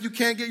feel like you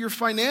can't get your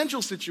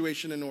financial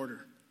situation in order.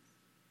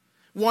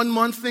 1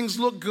 month things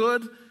look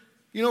good,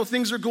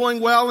 things are going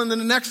well, and then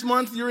the next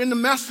month you're in the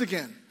mess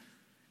again.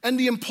 And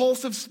the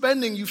impulsive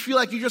spending, you feel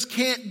like you just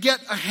can't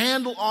get a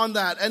handle on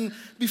that. And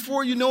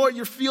before you know it,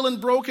 you're feeling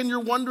broken.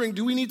 You're wondering,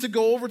 do we need to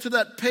go over to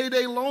that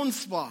payday loan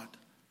spot?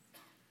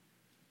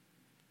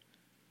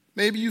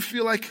 Maybe you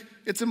feel like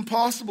it's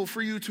impossible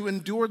for you to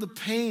endure the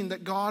pain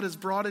that God has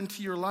brought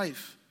into your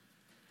life.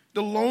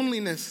 The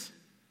loneliness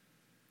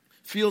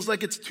feels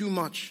like it's too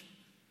much.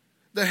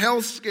 The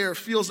health scare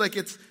feels like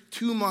it's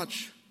too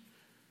much.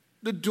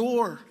 The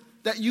door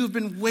that you've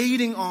been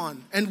waiting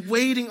on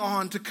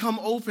to come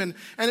open,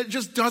 and it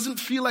just doesn't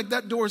feel like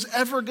that door is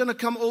ever going to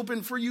come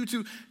open for you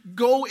to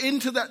go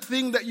into that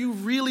thing that you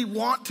really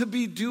want to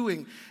be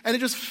doing. And it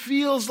just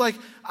feels like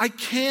I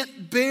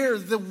can't bear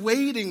the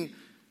waiting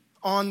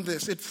on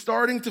this. It's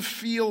starting to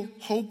feel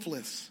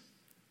hopeless.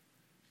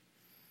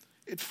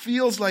 It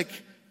feels like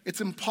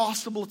it's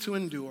impossible to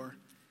endure,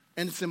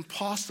 and it's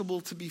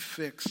impossible to be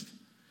fixed.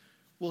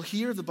 Well,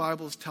 here the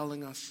Bible is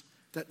telling us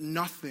that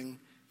nothing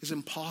is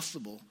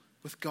impossible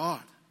with God.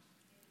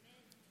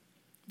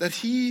 that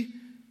he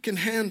can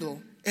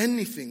handle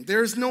anything.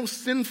 There's no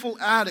sinful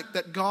addict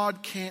that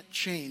God can't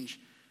change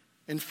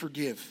and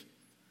forgive.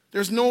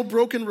 There's no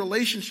broken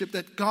relationship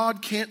that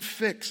God can't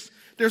fix.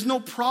 There's no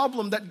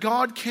problem that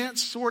God can't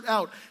sort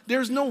out.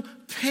 There's no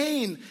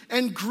pain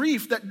and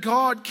grief that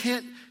God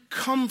can't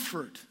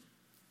comfort.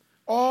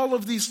 All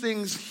of these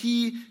things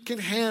he can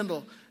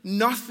handle.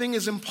 Nothing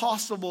is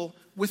impossible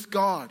with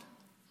God.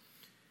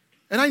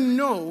 And I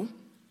know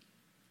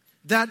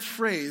that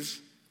phrase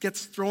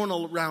gets thrown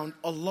around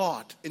a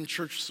lot in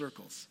church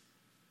circles.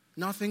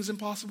 Nothing's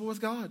impossible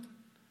with God.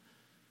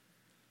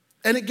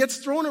 And it gets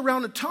thrown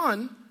around a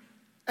ton,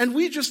 and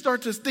we just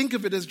start to think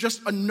of it as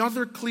just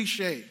another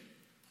cliche.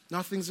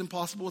 Nothing's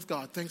impossible with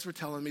God. Thanks for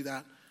telling me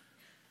that.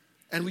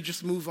 And we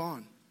just move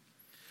on.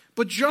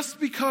 But just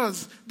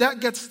because that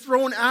gets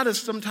thrown at us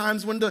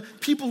sometimes when the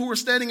people who are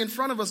standing in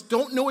front of us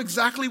don't know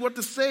exactly what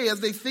to say as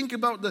they think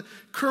about the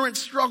current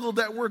struggle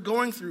that we're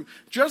going through,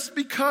 just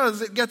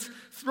because it gets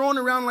thrown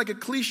around like a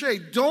cliche,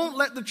 don't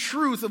let the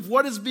truth of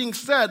what is being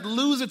said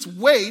lose its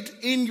weight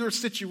in your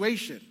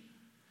situation.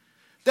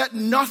 That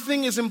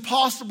nothing is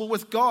impossible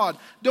with God.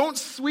 Don't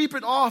sweep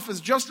it off as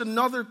just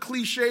another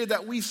cliche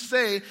that we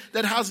say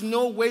that has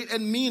no weight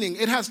and meaning.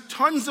 It has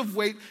tons of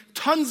weight,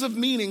 tons of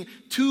meaning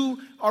to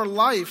our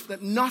life,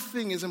 that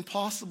nothing is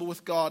impossible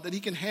with God, that he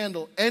can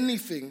handle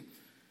anything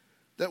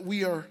that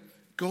we are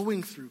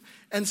going through.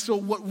 And so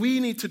what we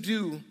need to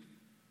do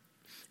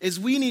is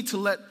we need to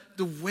let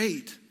the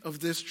weight of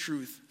this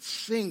truth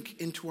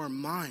sink into our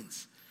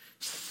minds,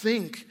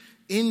 sink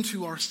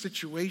into our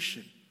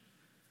situation.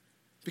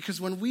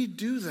 Because when we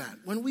do that,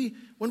 when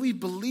we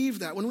believe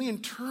that, when we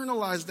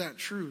internalize that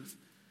truth,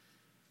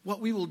 what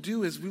we will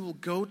do is we will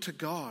go to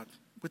God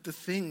with the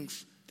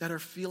things that are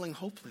feeling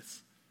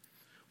hopeless.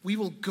 We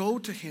will go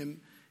to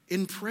him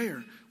in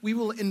prayer. We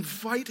will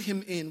invite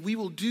him in. We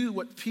will do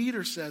what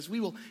Peter says. We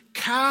will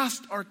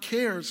cast our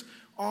cares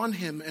on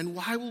him. And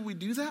why will we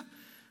do that?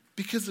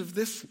 Because of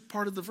this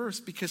part of the verse,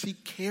 because he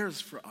cares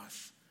for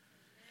us.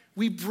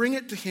 We bring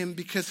it to him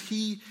because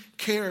he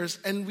cares,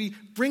 and we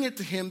bring it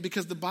to him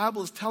because the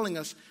Bible is telling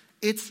us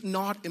it's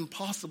not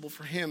impossible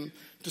for him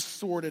to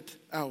sort it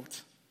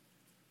out.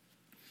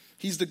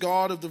 He's the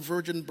God of the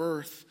virgin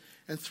birth,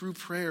 and through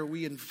prayer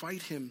we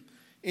invite him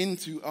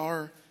into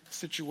our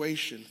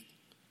situation.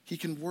 He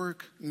can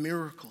work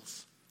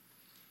miracles.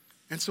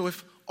 And so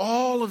if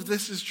all of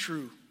this is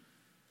true,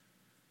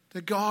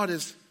 that God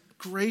is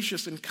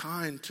gracious and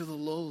kind to the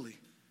lowly,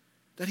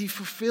 that he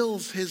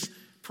fulfills his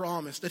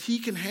promise, that he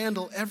can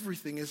handle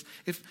everything, is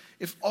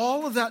if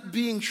all of that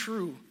being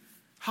true,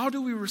 how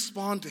do we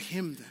respond to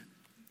him then?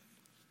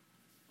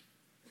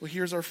 Well,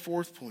 here's our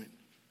fourth point.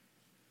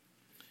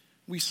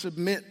 We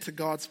submit to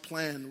God's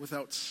plan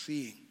without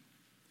seeing.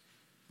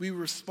 We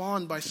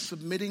respond by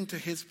submitting to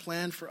his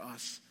plan for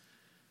us,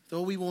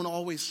 though we won't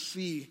always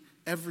see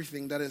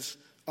everything that is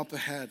up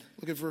ahead.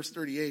 Look at verse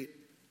 38.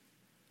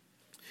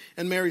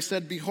 And Mary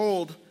said,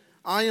 "Behold,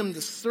 I am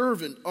the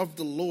servant of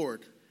the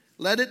Lord.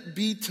 Let it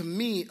be to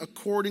me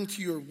according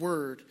to your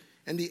word."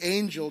 And the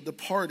angel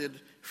departed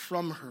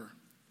from her.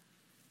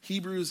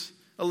 Hebrews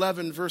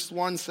 11 verse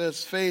 1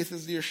 says, "Faith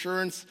is the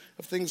assurance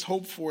of things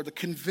hoped for, the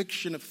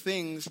conviction of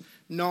things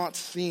not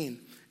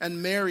seen."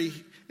 And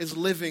Mary is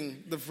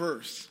living the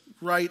verse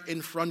right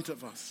in front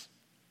of us.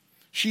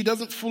 She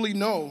doesn't fully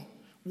know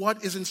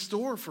what is in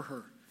store for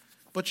her,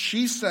 but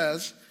she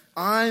says,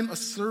 "I'm a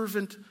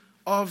servant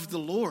of the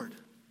Lord."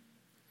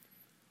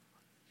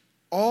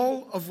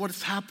 All of what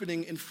is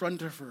happening in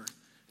front of her,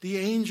 the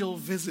angel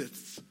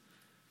visits,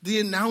 the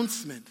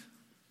announcement,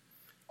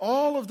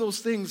 all of those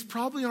things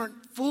probably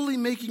aren't fully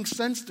making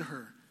sense to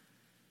her.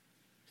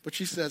 But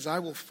she says, "I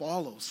will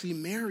follow." See,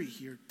 Mary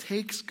here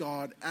takes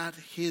God at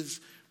his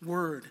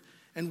word.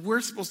 And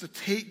we're supposed to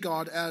take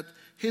God at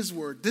his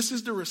word. This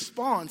is the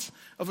response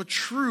of a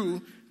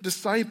true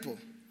disciple.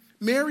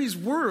 Mary's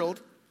world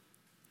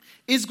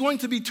is going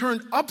to be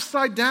turned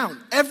upside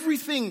down.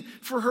 Everything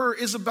for her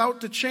is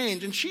about to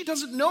change. And she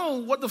doesn't know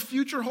what the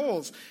future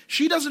holds.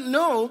 She doesn't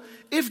know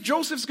if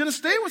Joseph's going to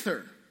stay with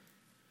her.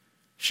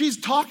 She's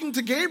talking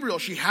to Gabriel.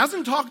 She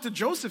hasn't talked to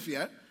Joseph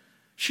yet.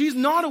 She's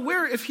not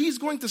aware if he's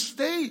going to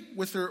stay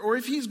with her or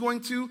if he's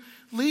going to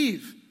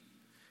leave.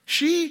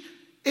 She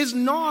is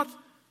not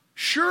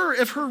sure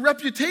if her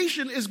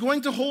reputation is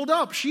going to hold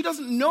up. She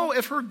doesn't know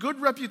if her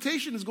good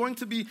reputation is going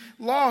to be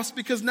lost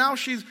because now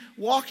she's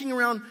walking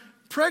around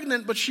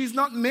pregnant, but she's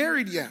not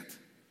married yet.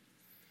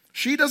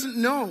 She doesn't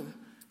know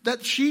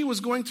that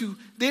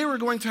they were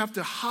going to have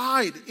to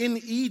hide in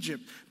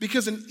Egypt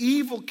because an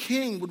evil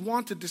king would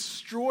want to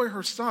destroy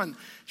her son.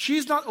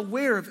 She's not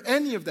aware of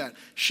any of that.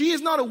 She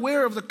is not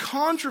aware of the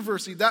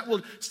controversy that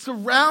will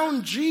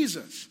surround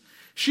Jesus.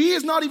 She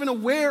is not even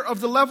aware of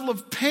the level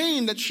of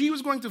pain that she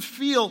was going to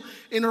feel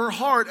in her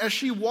heart as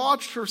she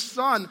watched her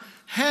son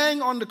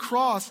hang on the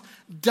cross,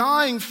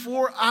 dying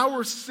for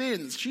our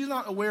sins. She's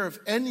not aware of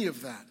any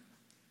of that.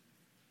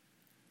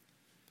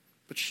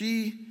 But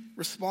she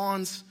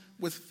responds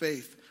with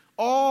faith.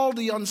 All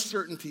the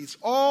uncertainties,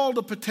 all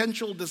the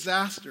potential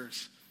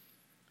disasters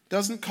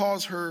doesn't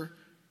cause her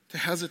to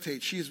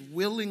hesitate. She is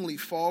willingly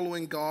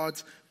following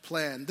God's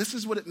plan. This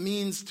is what it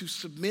means to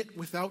submit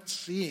without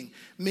seeing.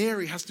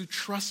 Mary has to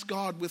trust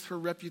God with her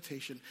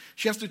reputation.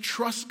 She has to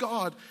trust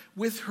God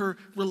with her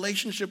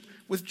relationship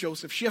with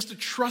Joseph. She has to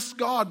trust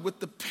God with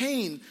the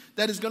pain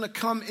that is going to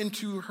come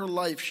into her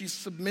life. She's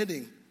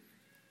submitting.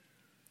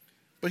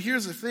 But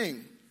here's the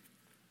thing.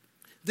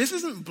 This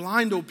isn't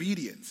blind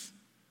obedience.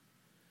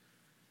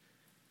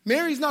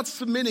 Mary's not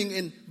submitting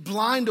in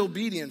blind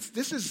obedience.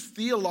 This is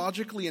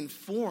theologically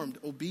informed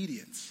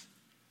obedience.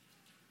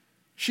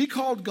 She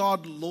called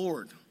God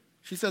Lord.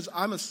 She says,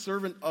 I'm a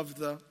servant of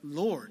the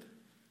Lord.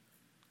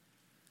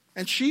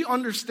 And she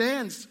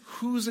understands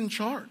who's in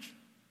charge.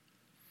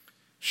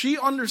 She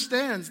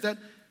understands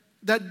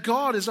that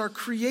God is our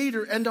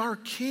creator and our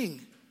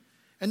king.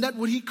 And that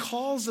when he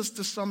calls us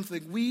to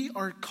something, we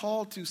are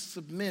called to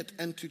submit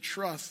and to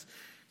trust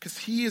because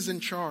he is in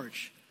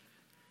charge.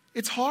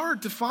 It's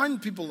hard to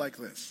find people like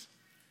this.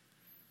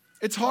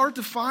 It's hard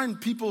to find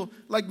people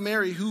like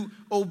Mary who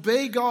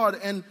obey God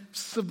and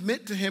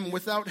submit to him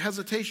without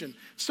hesitation.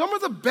 Some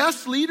of the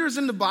best leaders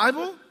in the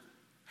Bible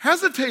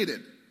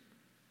hesitated.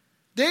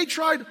 They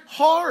tried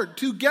hard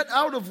to get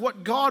out of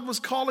what God was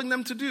calling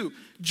them to do.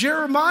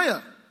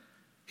 Jeremiah,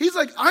 he's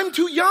like, I'm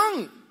too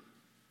young.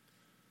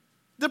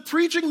 The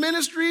preaching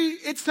ministry,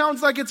 it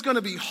sounds like it's going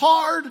to be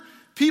hard.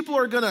 People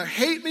are going to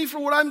hate me for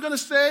what I'm going to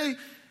say.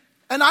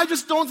 And I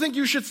just don't think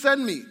you should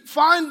send me.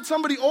 Find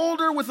somebody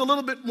older with a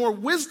little bit more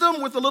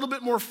wisdom, with a little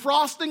bit more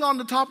frosting on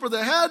the top of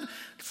the head.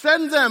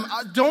 Send them.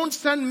 Don't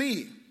send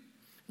me.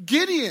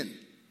 Gideon,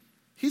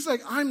 he's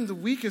like, I'm the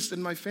weakest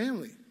in my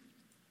family.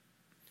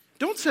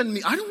 Don't send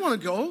me. I don't want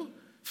to go.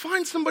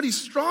 Find somebody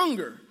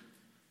stronger.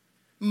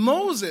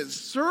 Moses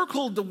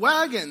circled the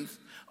wagons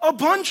a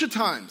bunch of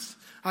times.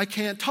 I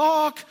can't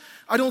talk.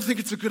 I don't think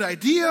it's a good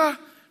idea.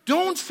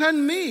 Don't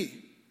send me.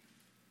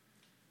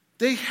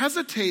 They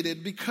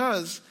hesitated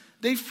because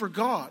they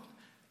forgot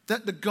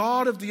that the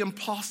God of the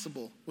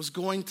impossible was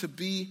going to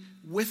be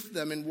with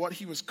them in what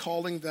he was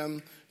calling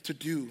them to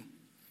do.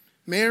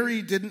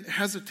 Mary didn't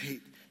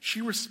hesitate.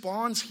 She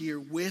responds here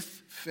with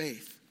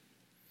faith.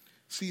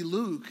 See,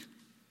 Luke,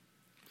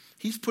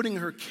 he's putting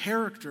her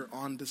character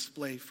on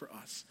display for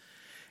us.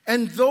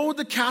 And though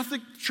the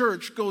Catholic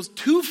Church goes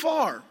too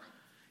far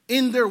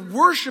in their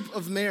worship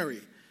of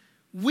Mary,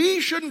 we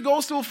shouldn't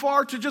go so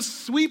far to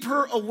just sweep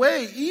her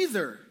away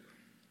either.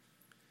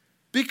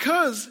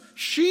 Because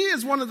she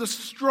is one of the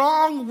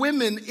strong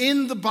women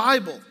in the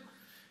Bible.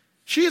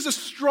 She is a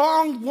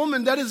strong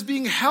woman that is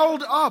being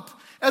held up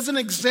as an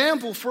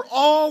example for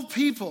all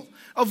people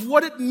of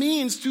what it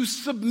means to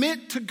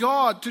submit to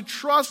God, to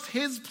trust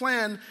his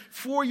plan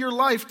for your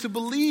life, to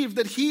believe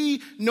that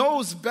he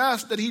knows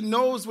best, that he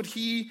knows what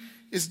he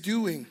is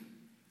doing.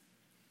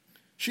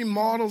 She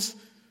models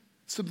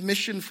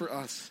submission for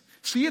us.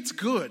 See, it's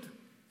good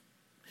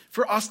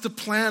for us to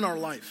plan our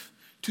life,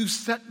 to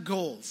set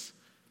goals.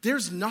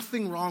 There's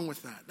nothing wrong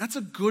with that. That's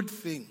a good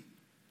thing.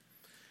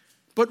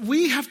 But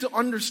we have to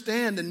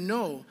understand and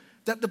know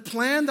that the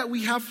plan that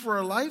we have for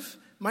our life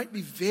might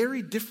be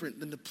very different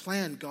than the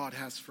plan God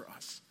has for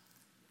us.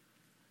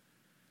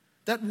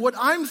 That what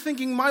I'm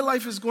thinking my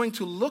life is going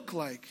to look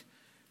like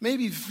may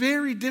be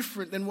very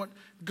different than what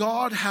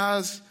God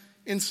has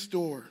in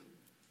store.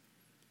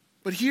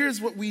 But here's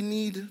what we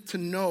need to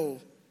know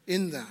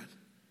in that.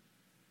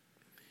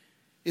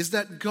 Is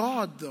that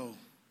God, though,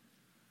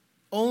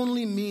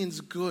 only means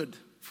good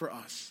for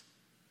us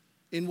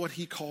in what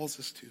he calls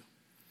us to.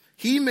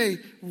 He may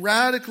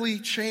radically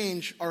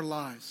change our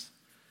lives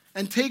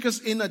and take us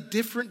in a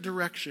different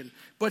direction,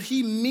 but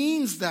he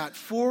means that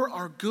for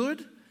our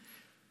good,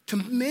 to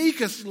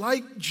make us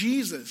like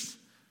Jesus.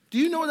 Do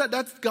you know that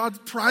that's God's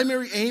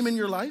primary aim in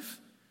your life?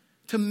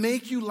 To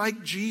make you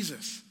like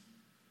Jesus.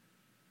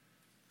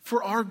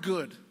 For our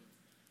good,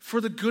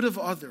 for the good of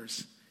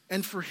others,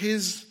 and for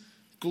his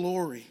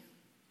glory.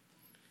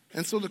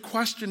 And so the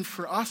question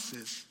for us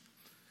is,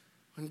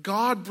 when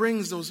God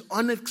brings those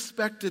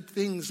unexpected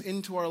things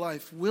into our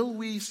life, will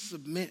we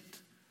submit?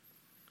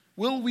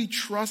 Will we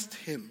trust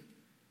him?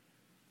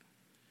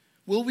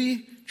 Will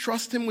we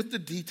trust him with the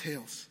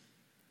details?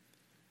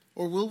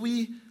 Or will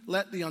we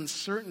let the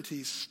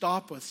uncertainties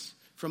stop us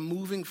from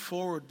moving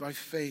forward by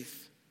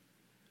faith?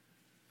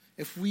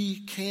 If we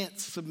can't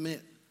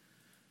submit,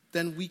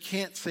 then we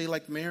can't say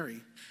like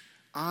Mary,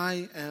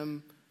 I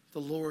am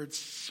the Lord's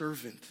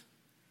servant.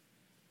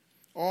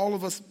 All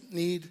of us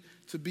need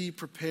to be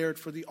prepared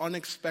for the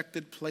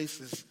unexpected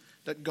places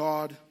that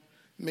God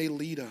may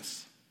lead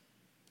us.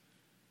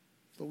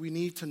 But we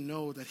need to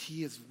know that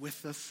he is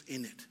with us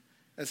in it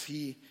as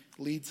he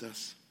leads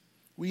us.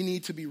 We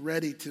need to be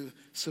ready to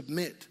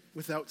submit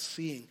without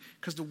seeing,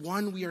 because the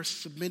one we are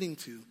submitting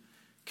to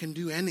can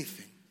do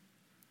anything.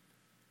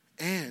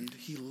 And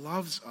he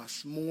loves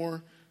us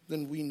more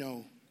than we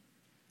know.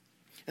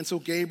 And so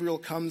Gabriel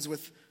comes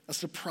with a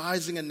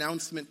surprising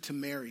announcement to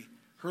Mary.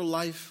 Her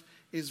life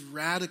is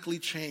radically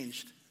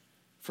changed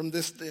from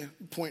this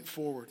point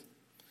forward.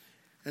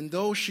 And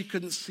though she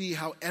couldn't see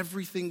how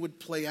everything would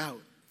play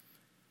out,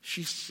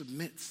 she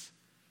submits.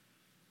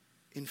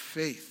 in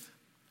faith.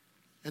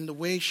 And the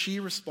way she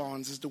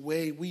responds is the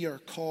way we are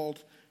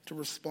called to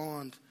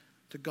respond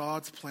to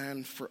God's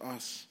plan for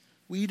us.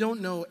 We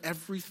don't know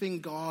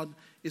everything God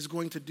is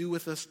going to do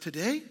with us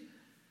today.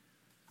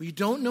 We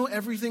don't know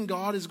everything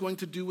God is going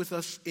to do with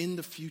us in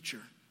the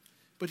future.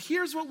 But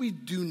here's what we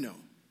do know.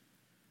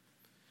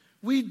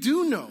 We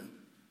do know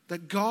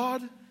that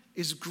God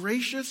is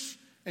gracious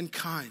and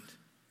kind.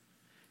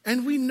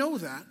 And we know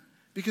that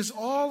because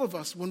all of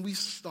us, when we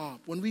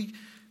stop, when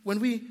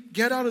we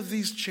get out of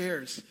these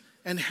chairs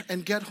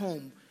and get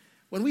home,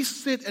 when we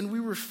sit and we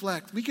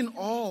reflect, we can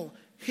all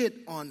hit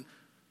on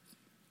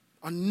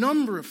a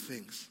number of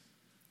things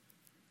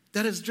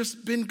that has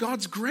just been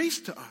God's grace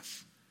to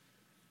us.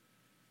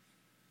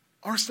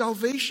 Our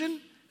salvation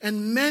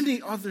and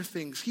many other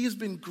things. He has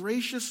been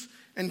gracious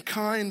and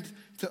kind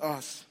to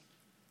us.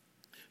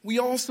 We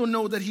also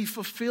know that he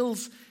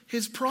fulfills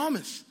his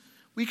promise.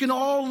 We can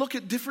all look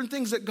at different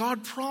things that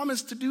God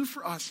promised to do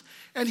for us.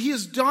 And he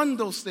has done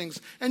those things.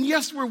 And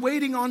yes, we're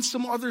waiting on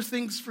some other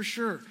things for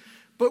sure.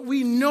 But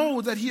we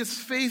know that he is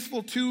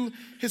faithful to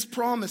his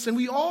promise. And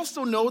we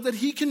also know that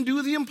he can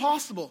do the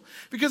impossible.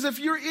 Because if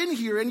you're in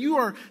here and you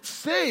are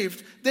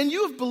saved, then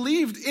you have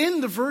believed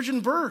in the virgin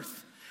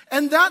birth.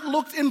 And that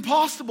looked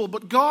impossible,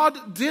 but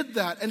God did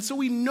that. And so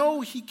we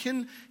know he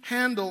can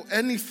handle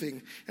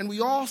anything. And we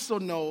also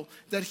know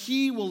that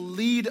he will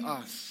lead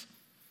us.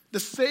 The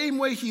same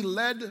way he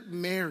led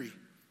Mary.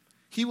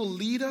 He will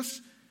lead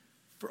us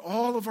for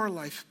all of our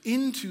life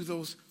into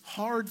those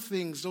hard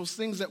things, those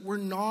things that we're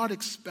not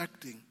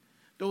expecting,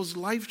 those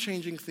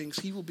life-changing things.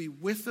 He will be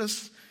with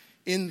us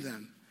in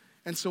them.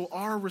 And so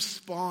our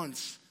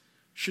response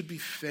should be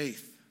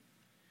faith,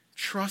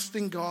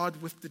 trusting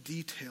God with the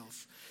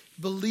details,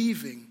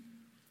 believing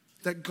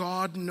that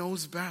God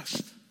knows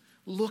best,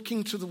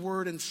 looking to the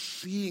Word and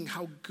seeing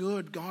how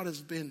good God has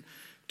been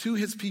to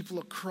his people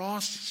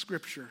across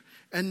Scripture,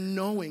 and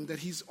knowing that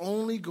he's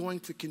only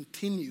going to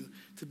continue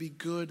to be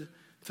good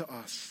to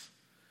us.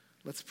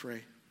 Let's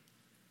pray.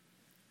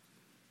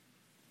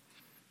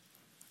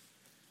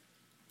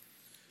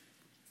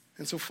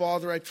 And so,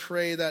 Father, I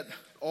pray that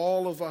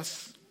all of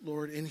us,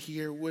 Lord, in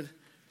here would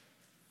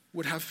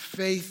have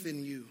faith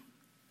in you.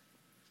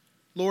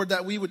 Lord,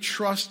 that we would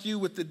trust you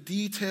with the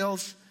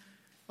details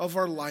of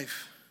our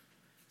life.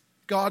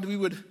 God, we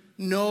would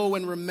know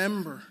and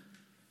remember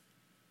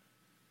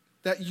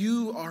that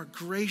you are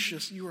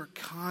gracious, you are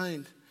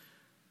kind.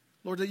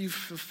 Lord, that you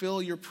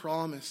fulfill your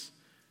promise,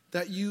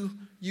 that you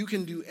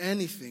can do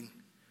anything,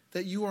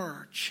 that you are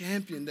our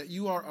champion, that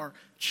you are our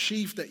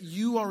chief, that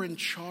you are in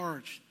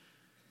charge,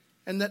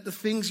 and that the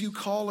things you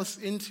call us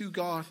into,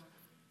 God,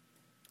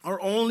 are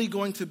only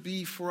going to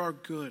be for our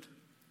good.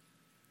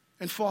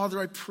 And Father,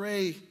 I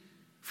pray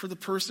for the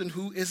person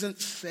who isn't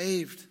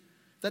saved,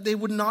 that they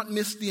would not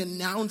miss the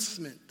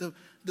announcement, the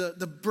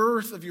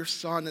birth of your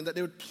Son, and that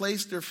they would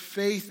place their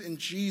faith in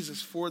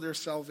Jesus for their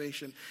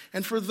salvation.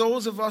 And for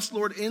those of us,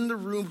 Lord, in the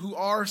room who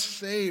are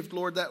saved,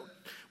 Lord, that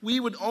we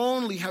would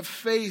only have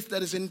faith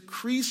that is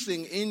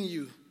increasing in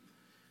you.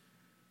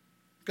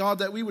 God,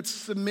 that we would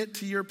submit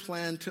to your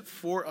plan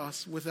for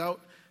us without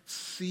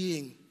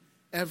seeing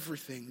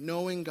everything,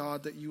 knowing,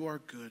 God, that you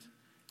are good,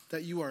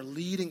 that you are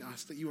leading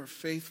us, that you are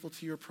faithful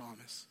to your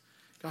promise.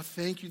 God,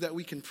 thank you that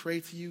we can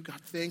pray to you.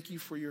 God, thank you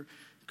for your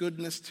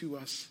goodness to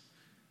us.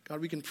 God,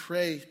 we can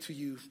pray to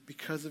you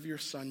because of your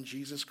Son,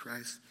 Jesus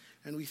Christ,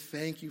 and we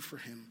thank you for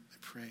him, I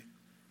pray.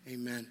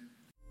 Amen.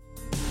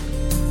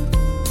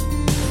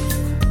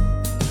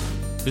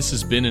 This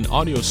has been an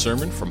audio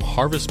sermon from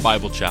Harvest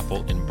Bible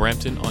Chapel in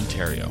Brampton,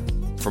 Ontario.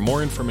 For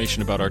more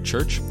information about our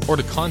church or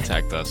to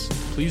contact us,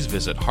 please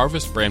visit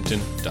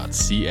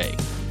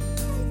harvestbrampton.ca.